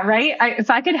 yeah, right? If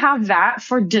I could have that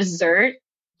for dessert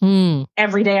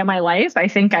every day of my life, I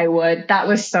think I would. That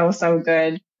was so, so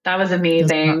good. That was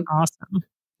amazing. Awesome.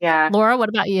 Yeah. Laura, what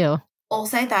about you?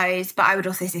 Also those, but I would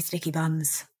also say sticky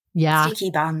buns. Yeah.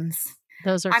 Sticky buns.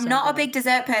 Those are I'm not a big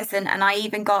dessert person, and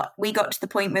we got to the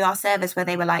point with our servers where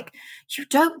they were like, you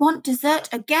don't want dessert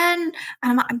again?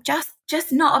 And I'm like, I'm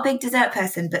just not a big dessert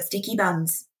person, but sticky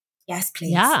buns. Yes,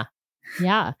 please. Yeah.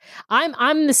 Yeah.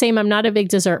 I'm the same. I'm not a big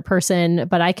dessert person,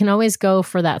 but I can always go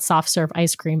for that soft serve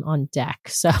ice cream on deck.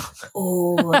 So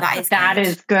oh, that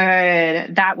is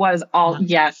good. That was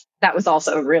that was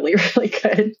also really, really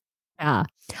good. Yeah.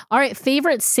 All right.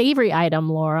 Favorite savory item,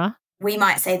 Laura? We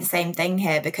might say the same thing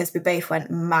here because we both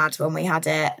went mad when we had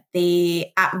it.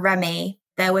 At Remy,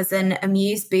 there was an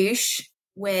amuse-bouche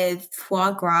with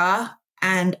foie gras,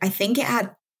 and I think it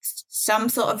had some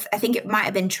sort of, I think it might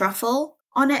have been truffle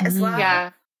on it as well.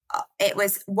 Yeah. It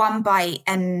was one bite,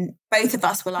 and both of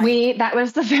us were like... that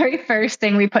was the very first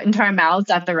thing we put into our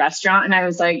mouths at the restaurant, and I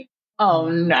was like, oh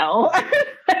no.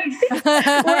 We're going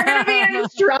to be in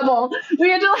trouble.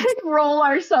 We had to like roll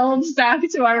ourselves back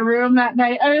to our room that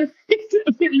night. I was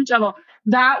in trouble.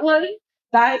 I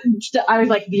was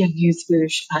like, the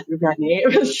amuse-bouche at Remy.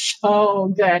 It was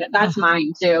so good. That's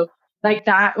mine too. Like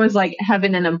that was like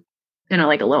heaven in a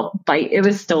like a little bite. It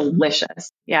was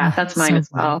delicious. Yeah, that's mine as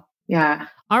well. Yeah.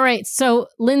 All right. So,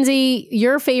 Lindsay,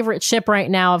 your favorite ship right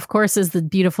now, of course, is the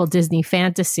beautiful Disney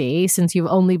Fantasy, since you've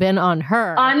only been on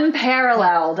her.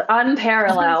 Unparalleled.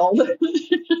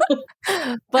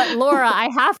 But Laura,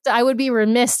 I would be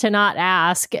remiss to not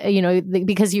ask,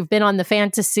 because you've been on the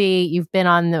Fantasy, you've been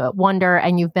on the Wonder,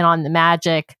 and you've been on the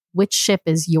Magic. Which ship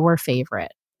is your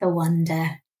favorite? The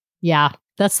Wonder. Yeah.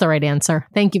 That's the right answer.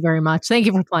 Thank you very much. Thank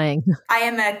you for playing. I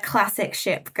am a classic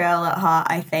ship girl at heart,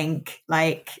 I think.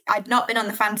 Like, I'd not been on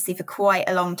the Fantasy for quite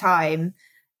a long time,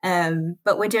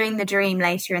 but we're doing the Dream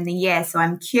later in the year, so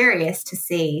I'm curious to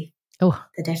see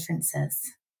the differences.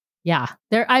 Yeah.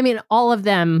 All of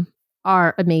them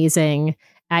are amazing.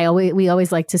 We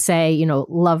always like to say,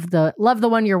 love the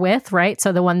one you're with, right?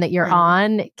 So the one that you're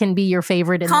on can be your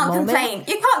favorite in the moment. Complain.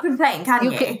 You can't complain,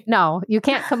 can you? No, you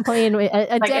can't complain. A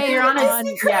like day if you're on a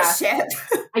Disney cruise ship.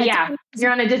 Yeah,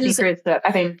 you're on a Disney cruise ship.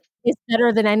 I think it's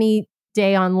better than any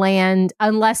day on land,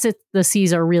 unless the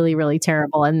seas are really, really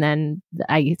terrible. And then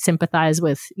I sympathize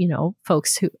with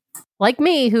folks who, like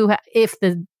me, who if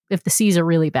the seas are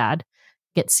really bad,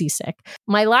 get seasick.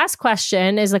 My last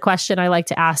question is the question I like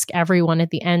to ask everyone at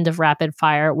the end of Rapid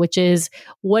Fire, which is,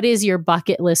 what is your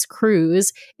bucket list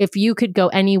cruise? If you could go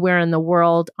anywhere in the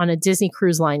world on a Disney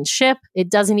Cruise Line ship, it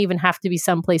doesn't even have to be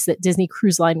someplace that Disney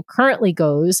Cruise Line currently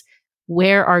goes.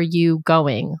 where are you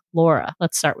going? Laura,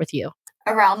 let's start with you.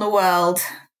 Around the world.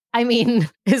 I mean,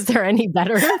 is there any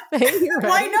better thing?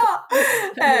 Why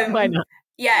not? Why not?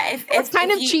 Yeah, it's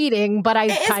kind of cheating, but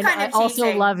I also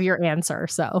cheating. love your answer.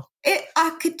 So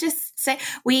I could just say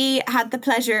we had the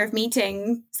pleasure of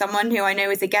meeting someone who I know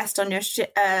was a guest on your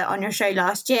show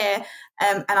last year,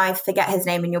 and I forget his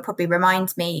name, and you'll probably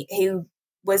remind me, who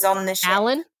was on the show.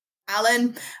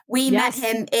 Alan. We met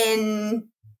him in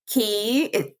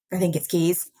I think it's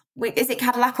Keys. Wait, is it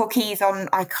Cadillac or Keys on?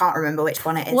 I can't remember which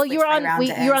one it is. Well, you're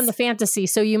on the Fantasy,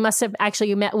 so you must have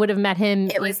actually would have met him.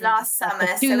 It was last summer,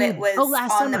 so it was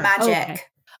on the Magic. Okay.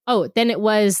 Oh, then it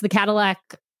was the Cadillac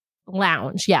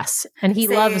Lounge, yes, and he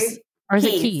loves. Or is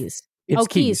it Keys? It's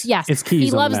Keys. Yes, it's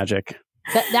Keys on the Magic.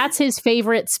 That's his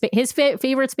favorite. His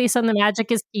favorite space on the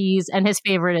Magic is Keys, and his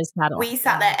favorite is Cadillac. We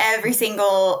sat there every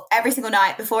single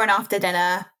night before and after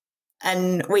dinner,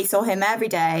 and we saw him every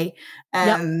day.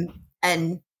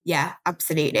 And yeah,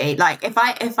 absolutely. Like if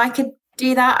I could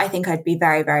do that, I think I'd be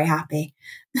very, very happy.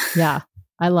 Yeah,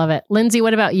 I love it. Lindsay,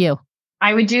 what about you?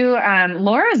 I would do,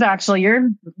 Laura's actually,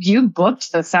 you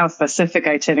booked the South Pacific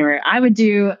itinerary. I would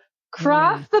do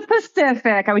cross the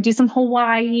Pacific. I would do some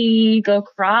Hawaii, go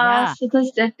cross the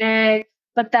Pacific.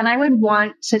 But then I would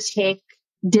want to take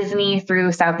Disney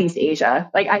through Southeast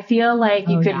Asia. Like, I feel like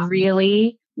you could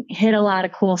really hit a lot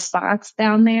of cool spots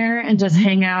down there and just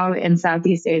hang out in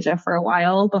Southeast Asia for a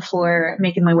while before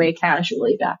making my way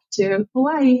casually back to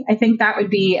Hawaii. I think that would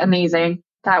be amazing.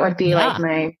 That would be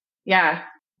like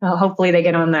well, hopefully they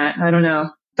get on that. I don't know.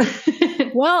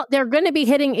 Well, they're going to be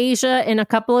hitting Asia in a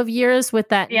couple of years with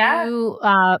that new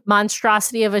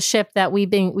monstrosity of a ship that we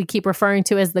keep referring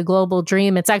to as the Global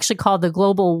Dream. It's actually called the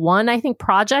Global One, I think,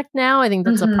 project now. I think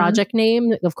that's a project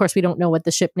name. Of course, we don't know what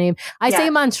the ship name. I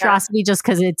say monstrosity just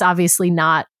because it's obviously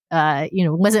not,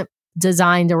 wasn't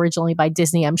designed originally by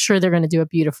Disney. I'm sure they're going to do a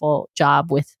beautiful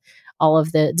job with all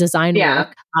of the design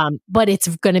work. But it's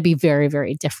going to be very,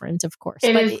 very different, of course.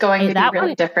 It is going to be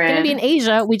really different. It's going to be in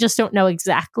Asia. We just don't know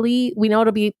exactly. We know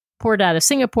it'll be poured out of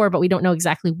Singapore, but we don't know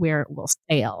exactly where it will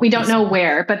sail. We don't know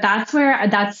where, but that's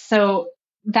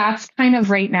kind of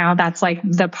right now, that's like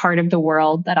the part of the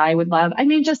world that I would love. I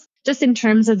mean, just in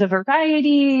terms of the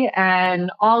variety and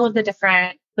all of the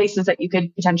different places that you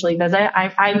could potentially visit.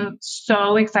 I'm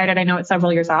so excited. I know it's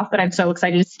several years off, but I'm so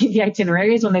excited to see the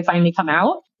itineraries when they finally come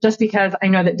out, just because I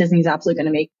know that Disney's absolutely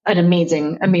going to make an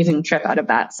amazing, amazing trip out of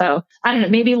that. So I don't know,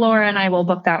 maybe Laura and I will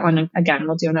book that one again.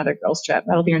 We'll do another girls trip.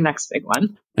 That'll be our next big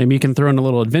one. Maybe you can throw in a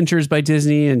little Adventures by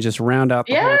Disney and just round out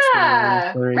the whole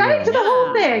experience. Right. Do the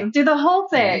whole thing. Do the whole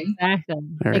thing.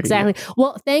 Exactly.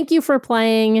 Well, thank you for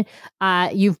playing.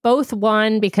 You've both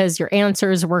won because your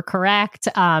answers were correct.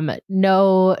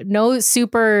 No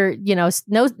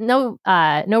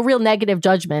real negative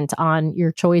judgment on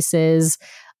your choices.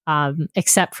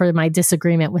 Except for my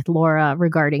disagreement with Laura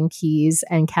regarding Keys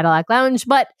and Cadillac Lounge.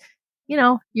 But,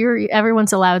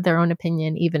 everyone's allowed their own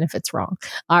opinion, even if it's wrong.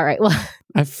 All right. Well,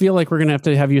 I feel like we're going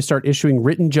to have you start issuing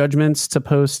written judgments to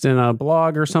post in a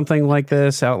blog or something like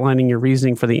this, outlining your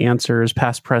reasoning for the answers,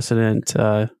 past precedent.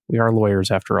 We are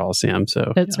lawyers after all, Sam.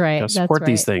 So that's right. Support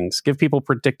these things. Give people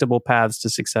predictable paths to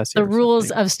success. The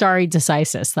rules of stare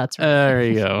decisis. That's right. There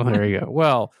you go.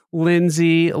 Well,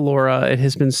 Lindsay, Laura, it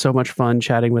has been so much fun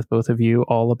chatting with both of you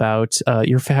all about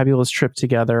your fabulous trip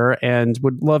together, and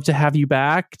would love to have you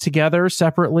back together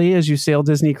separately as you sail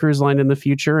Disney Cruise Line in the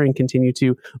future and continue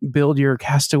to build your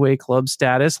Castaway Club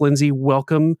status. Lindsay,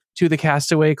 welcome to the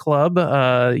Castaway Club.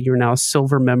 You're now a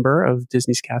silver member of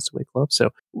Disney's Castaway Club.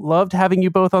 So loved having you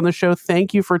both on the show.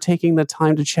 Thank you for taking the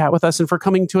time to chat with us and for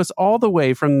coming to us all the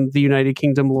way from the United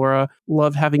Kingdom, Laura.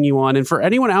 Loved having you on. And for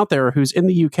anyone out there who's in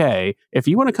the UK, if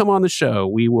you want to come on the show,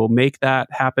 we will make that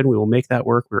happen. We will make that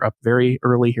work. We're up very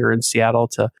early here in Seattle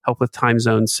to help with time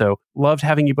zones. So loved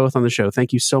having you both on the show.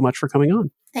 Thank you so much for coming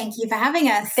on. Thank you for having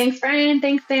us. Thanks, Brian.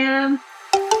 Thanks, Sam.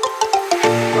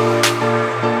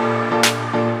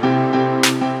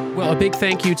 Well, a big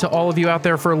thank you to all of you out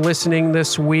there for listening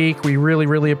this week. We really,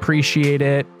 really appreciate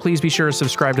it. Please be sure to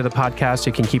subscribe to the podcast so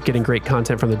you can keep getting great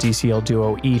content from the DCL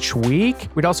duo each week.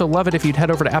 We'd also love it if you'd head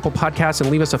over to Apple Podcasts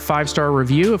and leave us a 5-star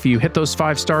review. If you hit those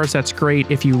 5 stars, that's great.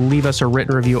 If you leave us a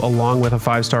written review along with a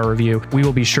 5-star review, we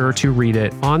will be sure to read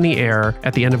it on the air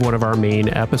at the end of one of our main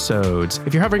episodes.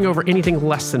 If you're hovering over anything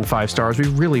less than 5 stars, we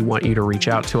really want you to reach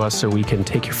out to us so we can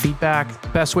take your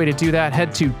feedback. Best way to do that,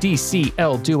 head to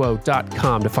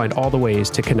dclduo.com to find all the ways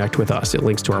to connect with us. It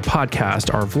links to our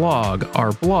podcast, our vlog,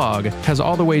 our blog, has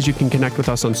all the ways you can connect with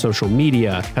us on social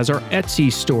media, has our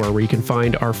Etsy store where you can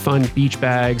find our fun beach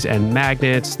bags and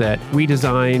magnets that we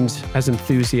designed as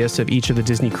enthusiasts of each of the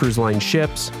Disney Cruise Line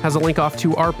ships, has a link off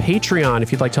to our Patreon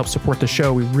if you'd like to help support the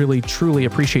show. We really, truly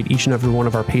appreciate each and every one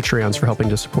of our Patreons for helping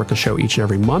to support the show each and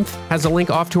every month, has a link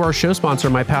off to our show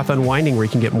sponsor, My Path Unwinding, where you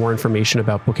can get more information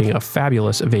about booking a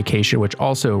fabulous vacation, which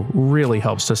also really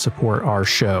helps to support our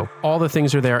show. All the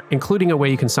things are there, including a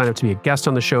way you can sign up to be a guest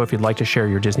on the show if you'd like to share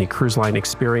your Disney Cruise Line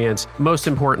experience. Most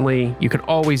importantly, you can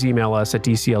always email us at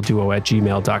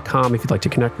dclduo@gmail.com if you'd like to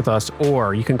connect with us,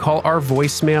 or you can call our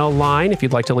voicemail line if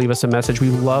you'd like to leave us a message. We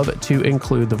love to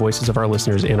include the voices of our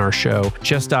listeners in our show.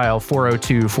 Just dial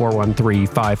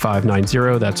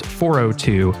 402-413-5590. That's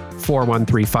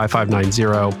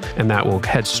 402-413-5590, and that will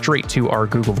head straight to our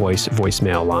Google Voice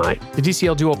voicemail line. The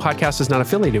DCL Duo podcast is not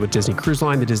affiliated with Disney Cruise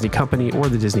Line, the Disney Company, or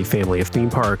the Disney family of theme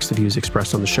parks. The views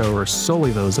expressed on the show are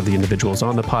solely those of the individuals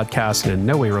on the podcast and in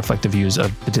no way reflect the views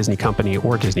of the Disney Company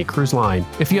or Disney Cruise Line.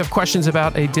 If you have questions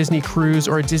about a Disney cruise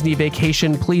or a Disney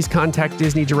vacation, please contact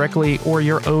Disney directly or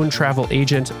your own travel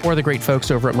agent or the great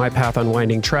folks over at My Path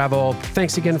Unwinding Travel.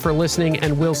 Thanks again for listening,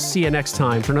 and we'll see you next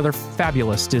time for another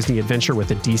fabulous Disney adventure with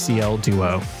the DCL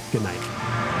Duo. Good night.